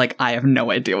times it's like, I have no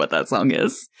idea what that song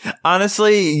is.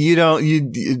 Honestly, you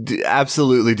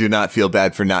absolutely do not feel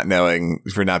bad for not being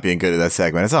good at that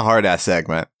segment. It's a hard ass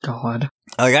segment. God.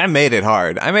 Like, I made it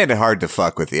hard. I made it hard to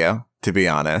fuck with you, to be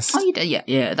honest. Oh, you did?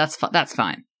 Yeah, that's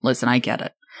fine. Listen, I get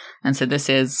it. And so this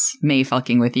is me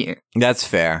fucking with you. That's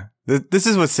fair. This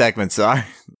is what segments are.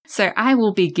 So I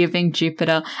will be giving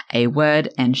Jupiter a word,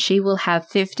 and she will have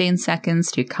 15 seconds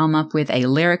to come up with a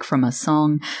lyric from a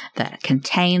song that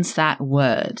contains that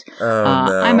word. Oh,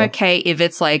 no. I'm okay if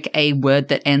it's like a word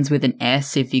that ends with an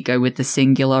S, if you go with the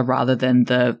singular rather than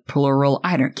the plural.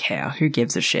 I don't care. Who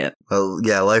gives a shit? Well,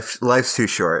 yeah, life's too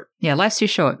short. Yeah, life's too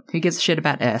short. Who gives a shit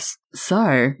about S?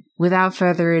 So, without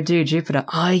further ado, Jupiter,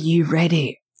 are you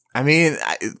ready? I mean,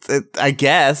 I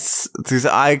guess, because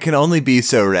I can only be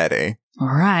so ready. All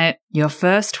right. Your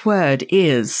first word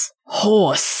is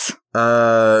horse.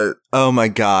 Oh my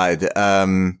god.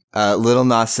 Little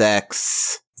Nas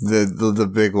X, The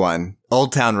big one.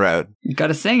 Old Town Road. You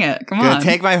gotta sing it. Come Gonna on.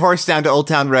 take my horse down to Old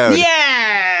Town Road.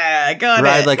 Yeah! Got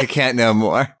Ride it. like I can't no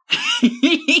more.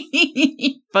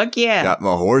 Fuck yeah. Got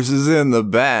my horses in the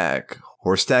back.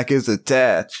 Horse tack is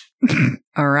attached.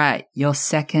 All right. Your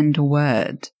second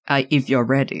word. If you're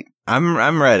ready.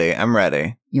 I'm ready. I'm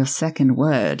ready. Your second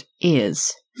word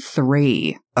is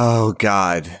 3. Oh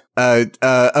God. 3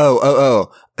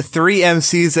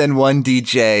 MCs and 1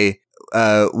 DJ.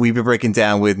 We be breaking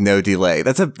down with no delay.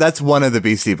 That's one of the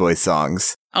Beastie Boys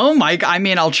songs. Oh my god. I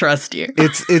mean, I'll trust you.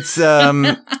 It's it's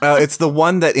the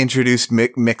one that introduced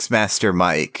Mixmaster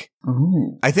Mike.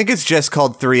 Ooh. I think it's just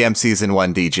called 3 MCs and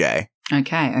 1 DJ.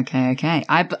 Okay.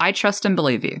 I trust and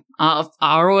believe you.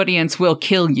 Our audience will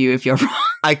kill you if you're wrong.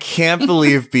 I can't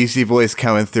believe Beastie Boys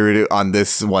coming through on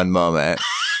this one moment.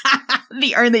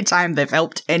 The only time they've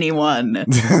helped anyone.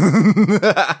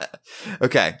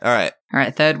 Okay, all right. All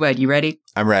right, third word. You ready?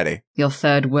 I'm ready. Your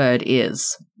third word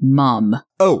is mum.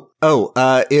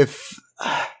 If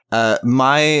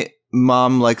my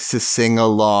mom likes to sing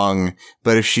along,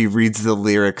 but if she reads the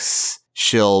lyrics,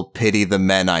 she'll pity the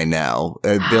men I know.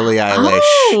 Billie Eilish.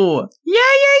 Oh, yeah.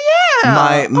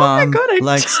 My mom God,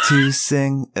 likes to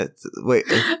sing. Wait.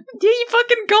 Yeah, you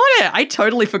fucking got it. I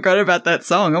totally forgot about that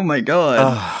song. Oh my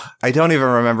god. I don't even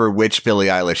remember which Billie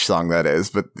Eilish song that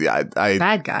is, but yeah,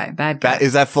 Bad guy.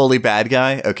 Is that fully Bad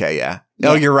Guy? Okay, yeah.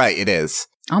 Oh, you're right. It is.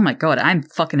 Oh my god, I'm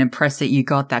fucking impressed that you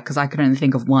got that because I could only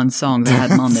think of one song that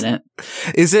had mum in it.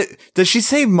 Does she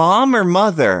say mom or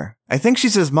mother? I think she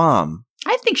says mom.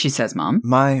 I think she says mum.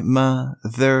 My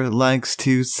mother likes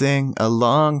to sing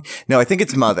along. No, I think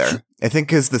it's mother. I think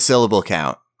because the syllable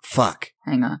count. Fuck.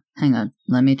 Hang on.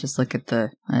 Let me just look at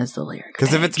there's the lyric.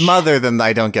 Because if it's mother, then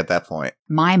I don't get that point.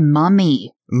 My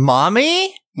mummy.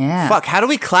 Mommy? Yeah. Fuck, how do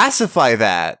we classify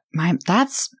that?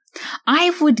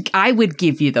 I would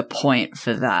give you the point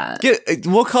for that.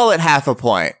 We'll call it half a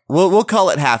point. We'll call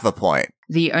it half a point.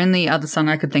 The only other song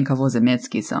I could think of was a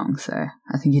Mitski song, so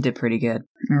I think you did pretty good.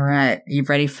 All right, you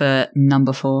ready for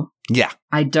number 4? Yeah.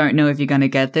 I don't know if you're going to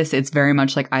get this. It's very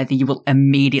much like either you will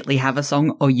immediately have a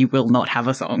song or you will not have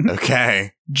a song.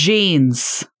 Okay.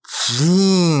 Jeans.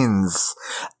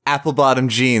 Apple bottom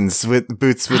jeans with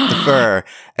boots with the fur.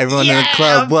 Everyone in the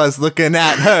club was looking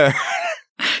at her.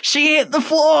 She hit the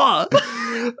floor.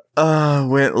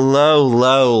 Went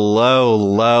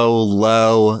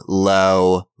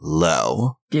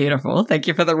low. Beautiful. Thank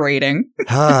you for the rating.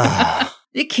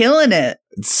 You're killing it.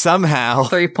 Somehow.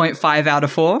 3.5 out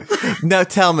of 4. Now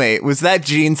tell me, was that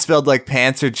jeans spelled like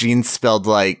pants or jeans spelled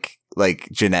like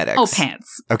genetics? Oh,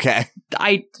 pants. Okay.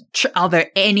 Are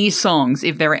there any songs?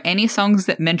 If there are any songs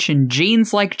that mention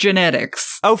genes like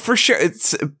genetics. Oh, for sure.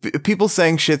 It's people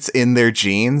saying shit's in their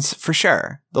genes. For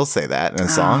sure. They'll say that in a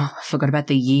song. I forgot about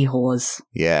the yeehaws.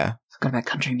 Yeah. Forgot about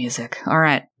country music. All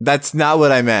right. That's not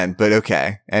what I meant, but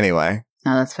okay. Anyway.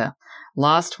 No, that's fair.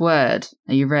 Last word.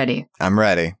 Are you ready? I'm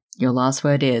ready. Your last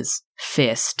word is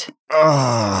fist.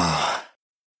 Oh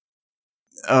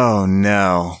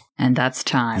no. And that's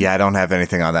time. Yeah, I don't have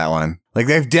anything on that one. Like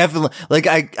they've definitely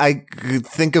I could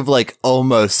think of like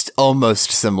almost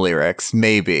some lyrics,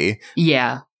 maybe.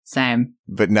 Yeah, same.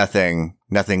 But nothing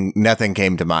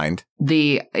came to mind.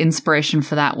 The inspiration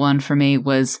for that one for me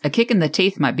was a kick in the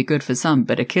teeth might be good for some,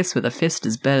 but a kiss with a fist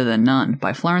is better than none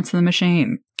by Florence and the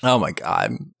Machine. Oh my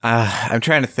god. I'm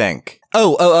trying to think.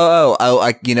 You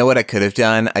know what I could have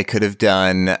done? I could have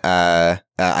done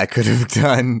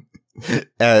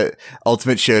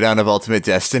Ultimate Showdown of Ultimate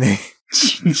Destiny.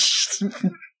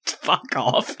 Fuck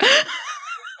off.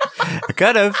 I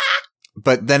could have.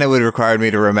 But then it would require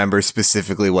me to remember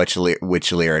specifically which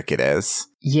lyric it is.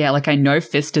 Yeah, like I know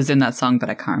fist is in that song, but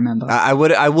I can't remember. I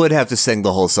would have to sing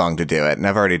the whole song to do it, and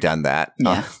I've already done that.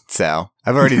 Yeah. So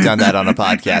I've already done that on a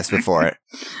podcast before.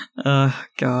 Oh,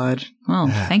 God. Well,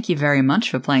 thank you very much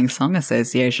for playing Song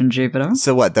Association, Jupiter.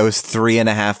 So what, that was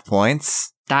 3.5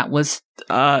 points? That was,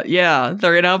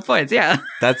 3.5 points, yeah.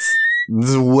 This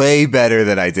is way better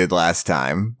than I did last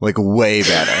time. Like, way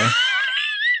better.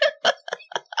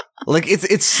 Like,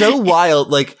 it's so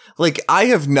wild. Like I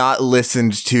have not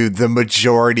listened to the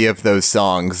majority of those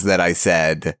songs that I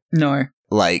said. No.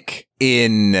 Like,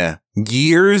 in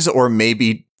years or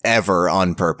maybe ever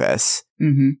on purpose.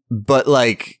 Mm-hmm. But,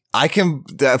 like, I can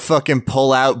fucking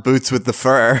pull out Boots with the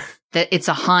Fur. It's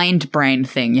a hindbrain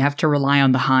thing. You have to rely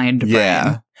on the hindbrain.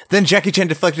 Yeah. Then Jackie Chan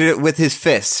deflected it with his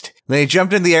fist. Then he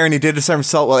jumped in the air and he did a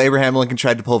somersault while Abraham Lincoln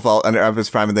tried to pull vault under Optimus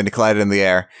Prime, and then he collided in the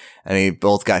air and he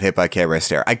both got hit by camera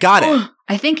stare. I got it.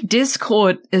 I think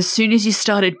Discord, as soon as you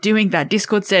started doing that,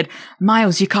 Discord said,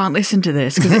 Miles, you can't listen to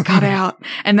this because it cut out.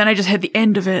 And then I just heard the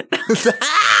end of it.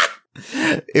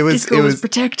 Discord was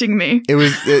protecting me.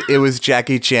 It was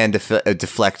Jackie Chan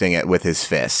deflecting it with his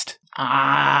fist.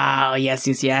 Ah,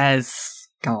 yes.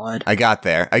 God. I got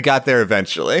there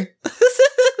eventually.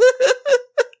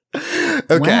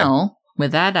 Okay. Well,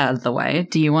 with that out of the way,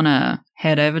 do you want to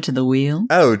head over to the wheel?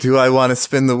 Oh, do I want to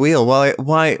spin the wheel?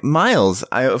 Why, Miles?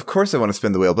 Of course I want to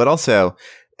spin the wheel, but also,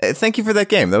 thank you for that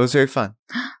game. That was very fun.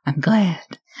 I'm glad.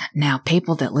 Now,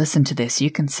 people that listen to this, you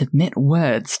can submit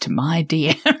words to my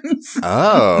DMs.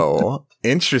 Oh,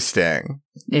 interesting.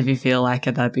 If you feel like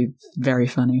it, that'd be very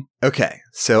funny. Okay,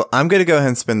 so I'm going to go ahead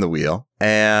and spin the wheel,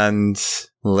 and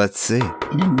let's see.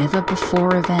 In a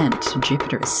never-before event,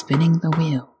 Jupiter is spinning the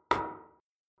wheel.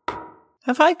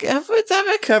 Have I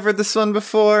covered this one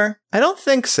before? I don't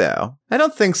think so.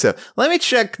 Let me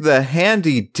check the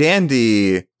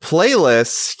handy-dandy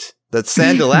playlist that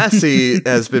Sandalassi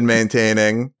has been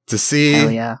maintaining to see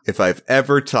if I've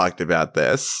ever talked about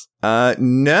this.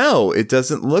 No, it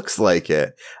doesn't look like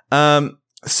it.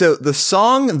 So the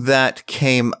song that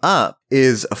came up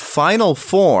is Final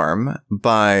Form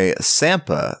by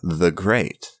Sampa the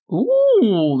Great.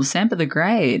 Ooh, Sampa the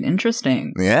Great.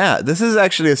 Interesting. Yeah, this is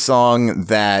actually a song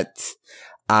that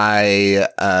I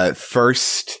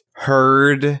first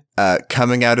heard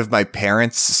coming out of my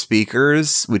parents'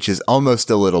 speakers, which is almost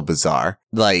a little bizarre.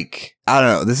 Like, I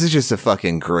don't know, this is just a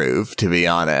fucking groove, to be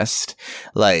honest.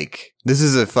 Like, this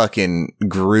is a fucking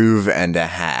groove and a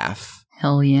half.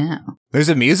 Hell yeah. There's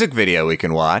a music video we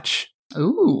can watch.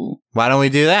 Ooh. Why don't we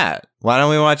do that? Why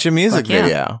don't we watch a music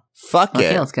video? Fuck it.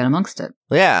 Okay, let's get amongst it.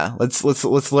 Yeah, let's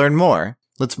learn more.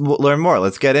 Let's learn more.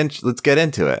 Let's get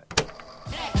into it.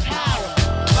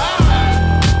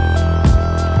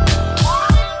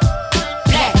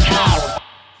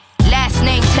 Last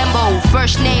name Tembo,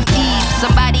 first name Eve.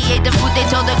 Somebody ate the food they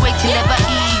told the great to never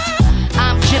eat.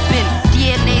 I'm dripping,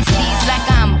 DNA steez like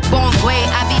I'm born great.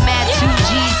 I be mad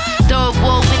 2Gs. Third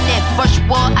war in it, first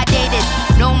war I dated.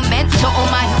 No mentor, all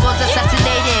my heroes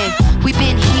assassinated. We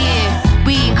been here,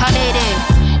 reincarnated.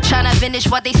 Tryna finish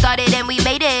what they started and we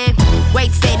made it.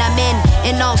 Great state I'm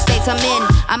in all states I'm in.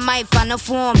 I might find a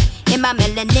form in my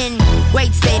melanin.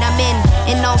 Great state I'm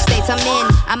in all states I'm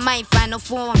in. I might find a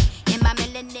form in my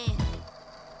melanin.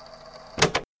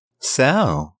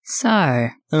 So,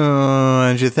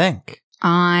 what'd you think?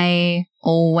 I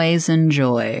always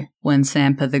enjoy when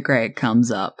Sampa the Great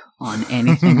comes up on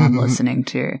anything I'm listening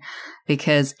to,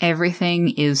 because everything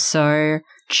is so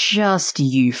just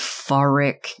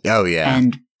euphoric. Oh, yeah.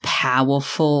 And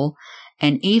powerful.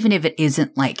 And even if it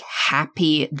isn't like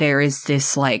happy, there is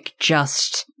this like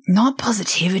just not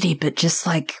positivity, but just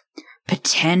like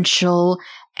potential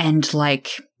and like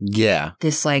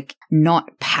this like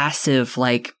not passive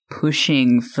like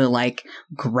pushing for like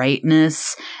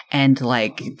greatness, and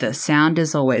like the sound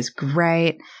is always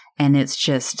great, and it's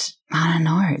just, I don't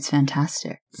know, it's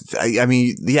fantastic. I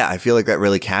mean, yeah, I feel like that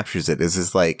really captures it.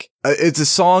 Is like, it's a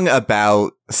song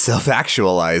about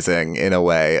self-actualizing in a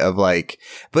way of like,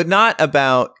 but not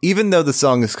about, even though the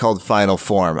song is called Final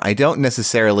Form, I don't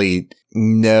necessarily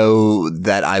know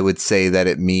that I would say that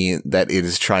it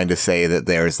is trying to say that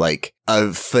there's like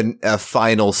a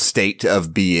final state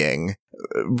of being.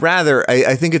 Rather,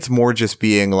 I think it's more just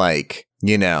being like,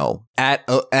 you know, at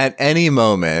any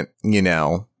moment, you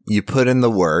know, you put in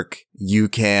the work, you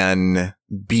can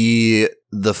be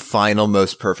the final,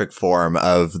 most perfect form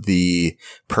of the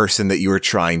person that you are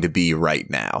trying to be right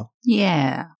now.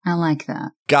 Yeah, I like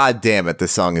that. God damn it,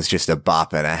 this song is just a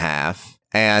bop and a half.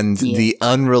 And the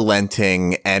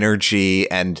unrelenting energy,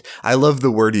 and I love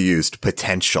the word you used,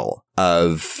 potential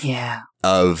of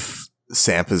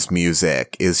Sampa's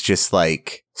music is just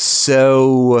like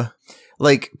so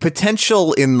like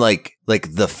potential in like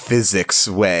the physics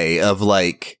way of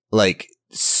like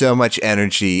so much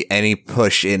energy, any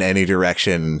push in any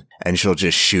direction and she'll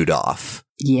just shoot off.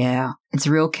 Yeah, it's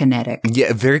real kinetic.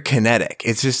 Yeah, very kinetic.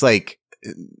 It's just like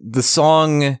the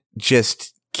song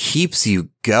just keeps you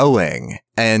going.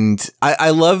 And I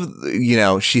love, you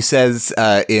know, she says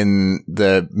in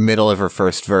the middle of her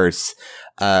first verse,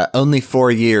 only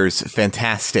 4 years,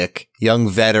 fantastic, young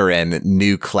veteran,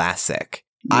 new classic.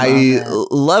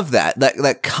 Love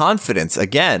that confidence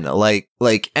again,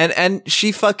 and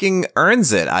she fucking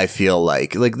earns it. I feel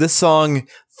like this song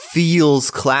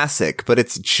feels classic, but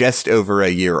it's just over a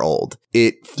year old.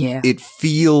 It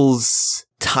feels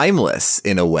timeless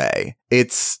in a way.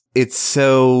 It's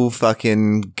so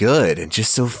fucking good and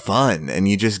just so fun, and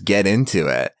you just get into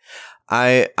it.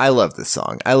 I love this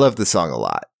song. I love this song a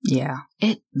lot. Yeah,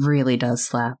 it really does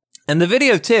slap. And the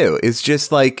video too is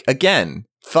just like, again,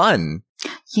 fun.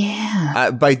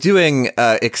 Yeah. By doing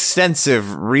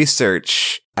extensive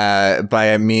research,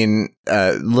 by I mean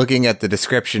looking at the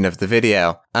description of the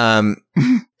video,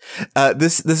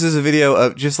 this is a video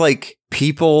of just like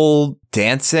people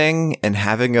dancing and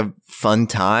having a fun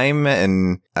time,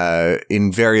 and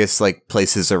in various like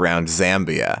places around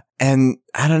Zambia. And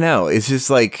I don't know, it's just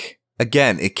like,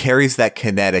 again, it carries that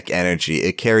kinetic energy.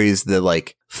 It carries the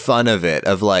like fun of it,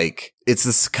 of like, it's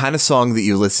this kind of song that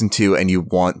you listen to and you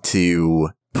want to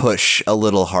push a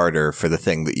little harder for the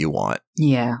thing that you want.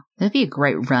 Yeah. That'd be a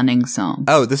great running song.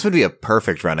 Oh, this would be a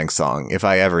perfect running song if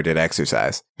I ever did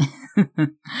exercise.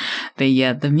 But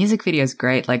yeah, the music video is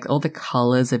great. Like, all the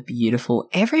colors are beautiful.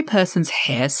 Every person's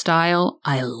hairstyle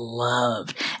I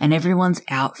loved. And everyone's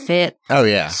outfit. Oh,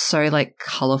 yeah. So like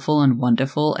colorful and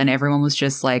wonderful. And everyone was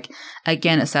just like,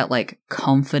 again, it's that like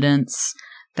confidence,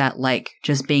 that like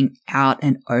just being out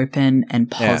and open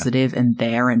and positive and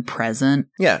there and present.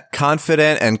 Yeah.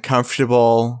 Confident and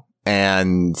comfortable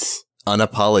and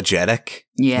unapologetic.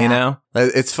 Yeah. You know?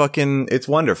 It's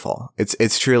wonderful.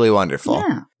 It's truly wonderful.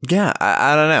 Yeah. Yeah.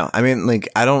 I don't know. I mean, like,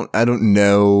 I don't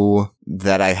know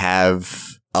that I have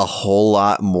a whole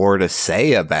lot more to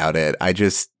say about it. I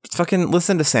just fucking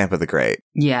listen to Sampa the Great.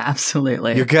 Yeah,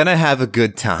 absolutely. You're gonna have a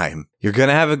good time. You're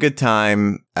gonna have a good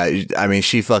time. I mean,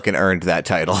 she fucking earned that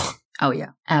title. Oh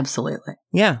yeah, absolutely.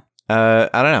 Yeah. I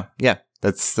don't know. Yeah.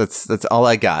 That's all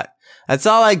I got. That's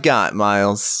all I got,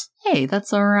 Miles. Hey,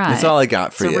 that's all right. That's all I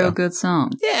got for you. It's a real good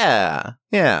song. Yeah.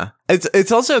 Yeah.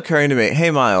 It's also occurring to me,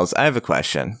 hey, Miles, I have a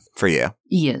question for you.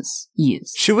 Yes.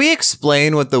 Should we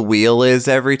explain what the wheel is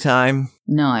every time?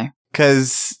 No.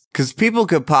 Because people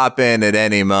could pop in at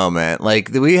any moment. Like,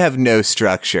 we have no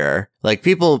structure. Like,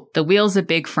 The wheel's a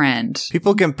big friend.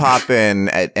 people can pop in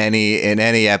in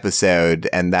any episode,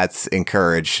 and that's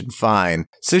encouraged and fine.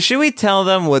 So should we tell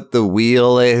them what the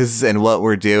wheel is and what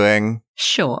we're doing?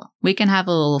 Sure. We can have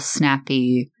a little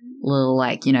snappy, little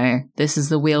like, this is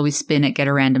the wheel we spin it, get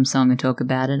a random song and talk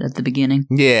about it at the beginning.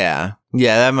 Yeah.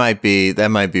 Yeah, that might be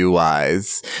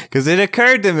wise. Cause it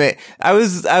occurred to me, I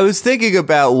was thinking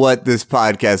about what this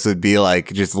podcast would be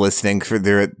like just listening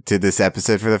to this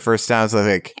episode for the first time. So I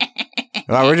was like,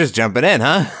 well, we're just jumping in,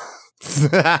 huh?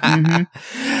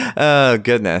 Mm-hmm. Oh,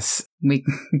 goodness.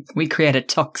 We create a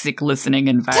toxic listening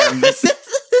environment.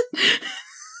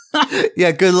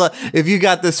 Yeah, good luck. If you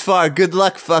got this far, good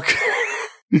luck, fucker.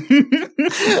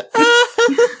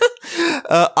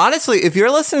 Honestly, if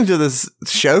you're listening to this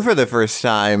show for the first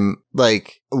time,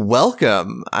 like,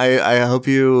 welcome. I hope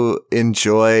you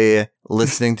enjoy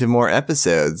listening to more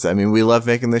episodes. I mean, we love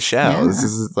making the show. Yeah. This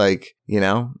is like,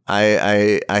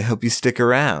 I hope you stick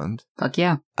around. Fuck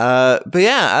yeah. But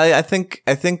yeah, I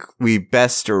think we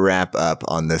best wrap up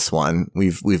on this one.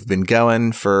 We've been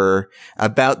going for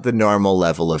about the normal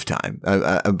level of time.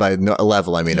 By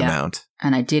level, I mean amount.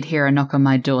 And I did hear a knock on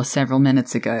my door several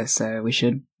minutes ago, so we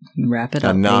should wrap it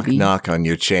up, baby. Knock on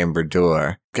your chamber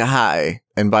door. Hi.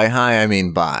 And by hi, I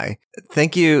mean bye.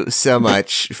 Thank you so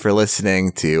much for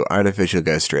listening to Artificial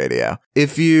Ghost Radio.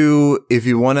 If you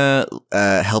want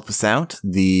to help us out,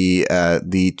 the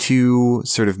two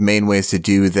sort of main ways to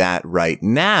do that right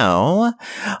now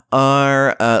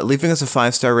are leaving us a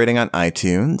 5-star rating on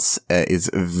iTunes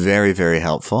is very, very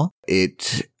helpful.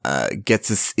 It gets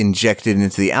us injected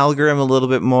into the algorithm a little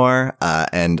bit more,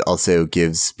 and also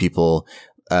gives people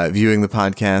viewing the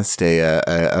podcast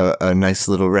a nice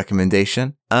little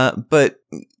recommendation. But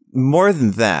more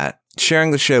than that,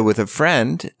 sharing the show with a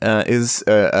friend is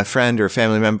a friend or a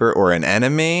family member or an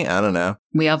enemy. I don't know.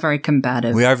 We are very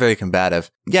combative.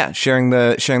 Yeah, sharing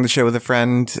the show with a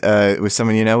friend, with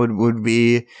someone you know would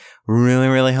be really,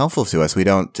 really helpful to us. We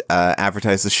don't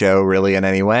advertise the show really in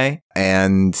any way,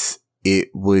 and it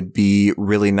would be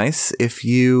really nice if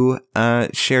you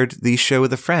shared the show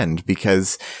with a friend,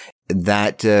 because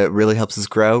that really helps us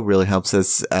grow, really helps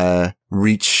us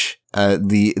reach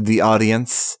the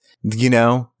audience.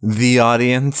 The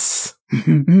audience.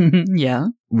 Yeah.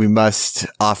 We must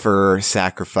offer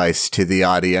sacrifice to the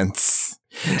audience.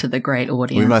 To the great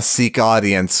audience. We must seek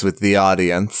audience with the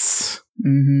audience.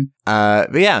 Mm-hmm.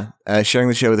 But yeah, sharing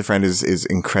the show with a friend is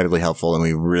incredibly helpful, and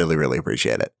we really, really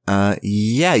appreciate it.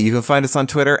 Yeah, you can find us on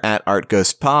Twitter at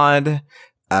ArtGhostPod,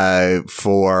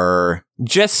 for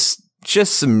just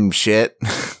some shit.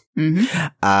 Mm-hmm.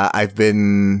 I've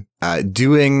been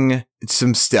doing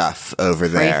some stuff over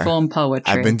there. Freeform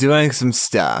poetry. I've been doing some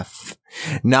stuff.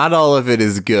 Not all of it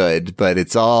is good, but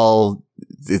it's all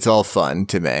fun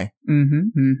to me.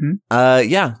 Mm-hmm. Mm-hmm.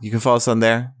 Yeah, you can follow us on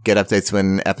there. Get updates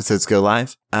when episodes go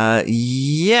live.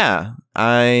 Yeah,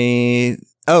 I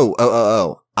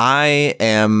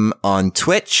am on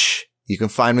Twitch. You can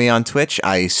find me on Twitch.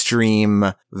 I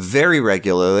stream very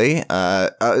regularly.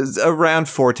 Around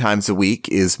 4 times a week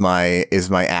is my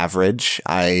average.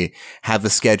 I have a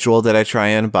schedule that I try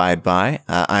and abide by.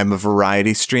 I'm a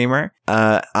variety streamer.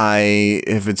 I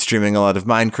have been streaming a lot of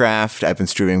Minecraft. I've been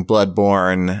streaming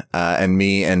Bloodborne, and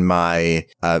me and my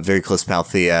very close pal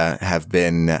Thea have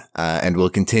been and will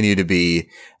continue to be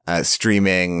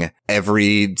streaming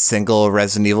every single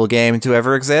Resident Evil game to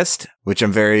ever exist, which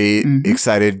I'm very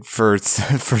excited for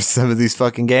some of these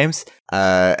fucking games,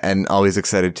 and always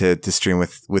excited to stream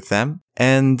with them.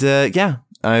 And yeah,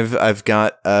 I've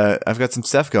got some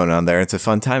stuff going on there. It's a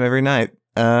fun time every night.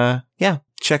 Yeah,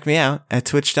 check me out at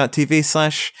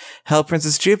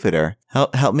twitch.tv/HellPrincessJupiter.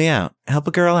 Help me out. Help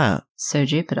a girl out. So,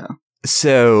 Jupiter,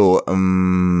 So,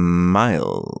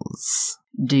 Miles,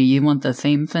 do you want the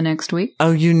theme for next week?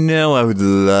 oh, I would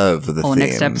love the Or theme.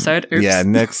 next episode? Oops. Yeah,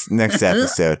 next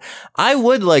episode. I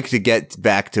would like to get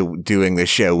back to doing the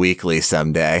show weekly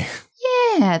someday.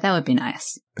 Yeah, that would be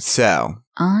nice. So,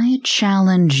 I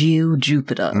challenge you,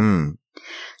 Jupiter, mm,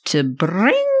 to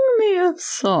bring me a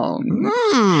song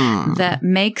that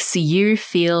makes you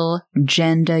feel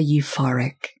gender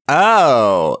euphoric.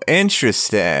 Oh,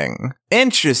 interesting.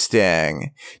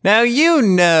 Now, you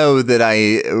know that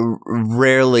I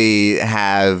rarely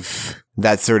have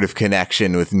that sort of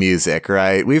connection with music,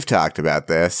 right? We've talked about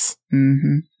this.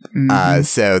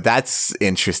 So that's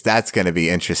That's going to be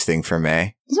interesting for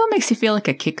me. This one makes you feel like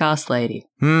a kick-ass lady.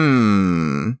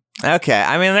 Okay.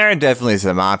 I mean, there are definitely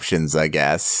some options, I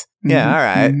guess. Yeah. All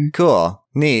right. Cool.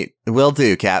 Neat. Will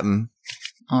do, Captain.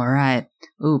 All right.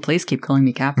 Ooh, please keep calling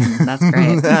me Captain. That's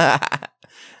great.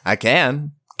 I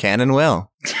can and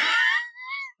will.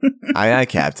 Aye,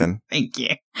 Captain. Thank you.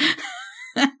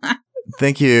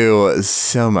 Thank you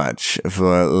so much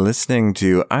for listening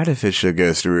to Artificial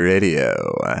Ghost Radio.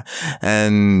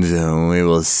 And we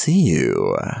will see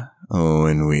you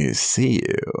when we see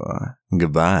you.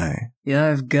 Goodbye.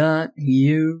 Yeah, I've got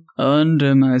you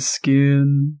under my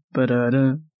skin.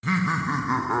 Ba-da-da.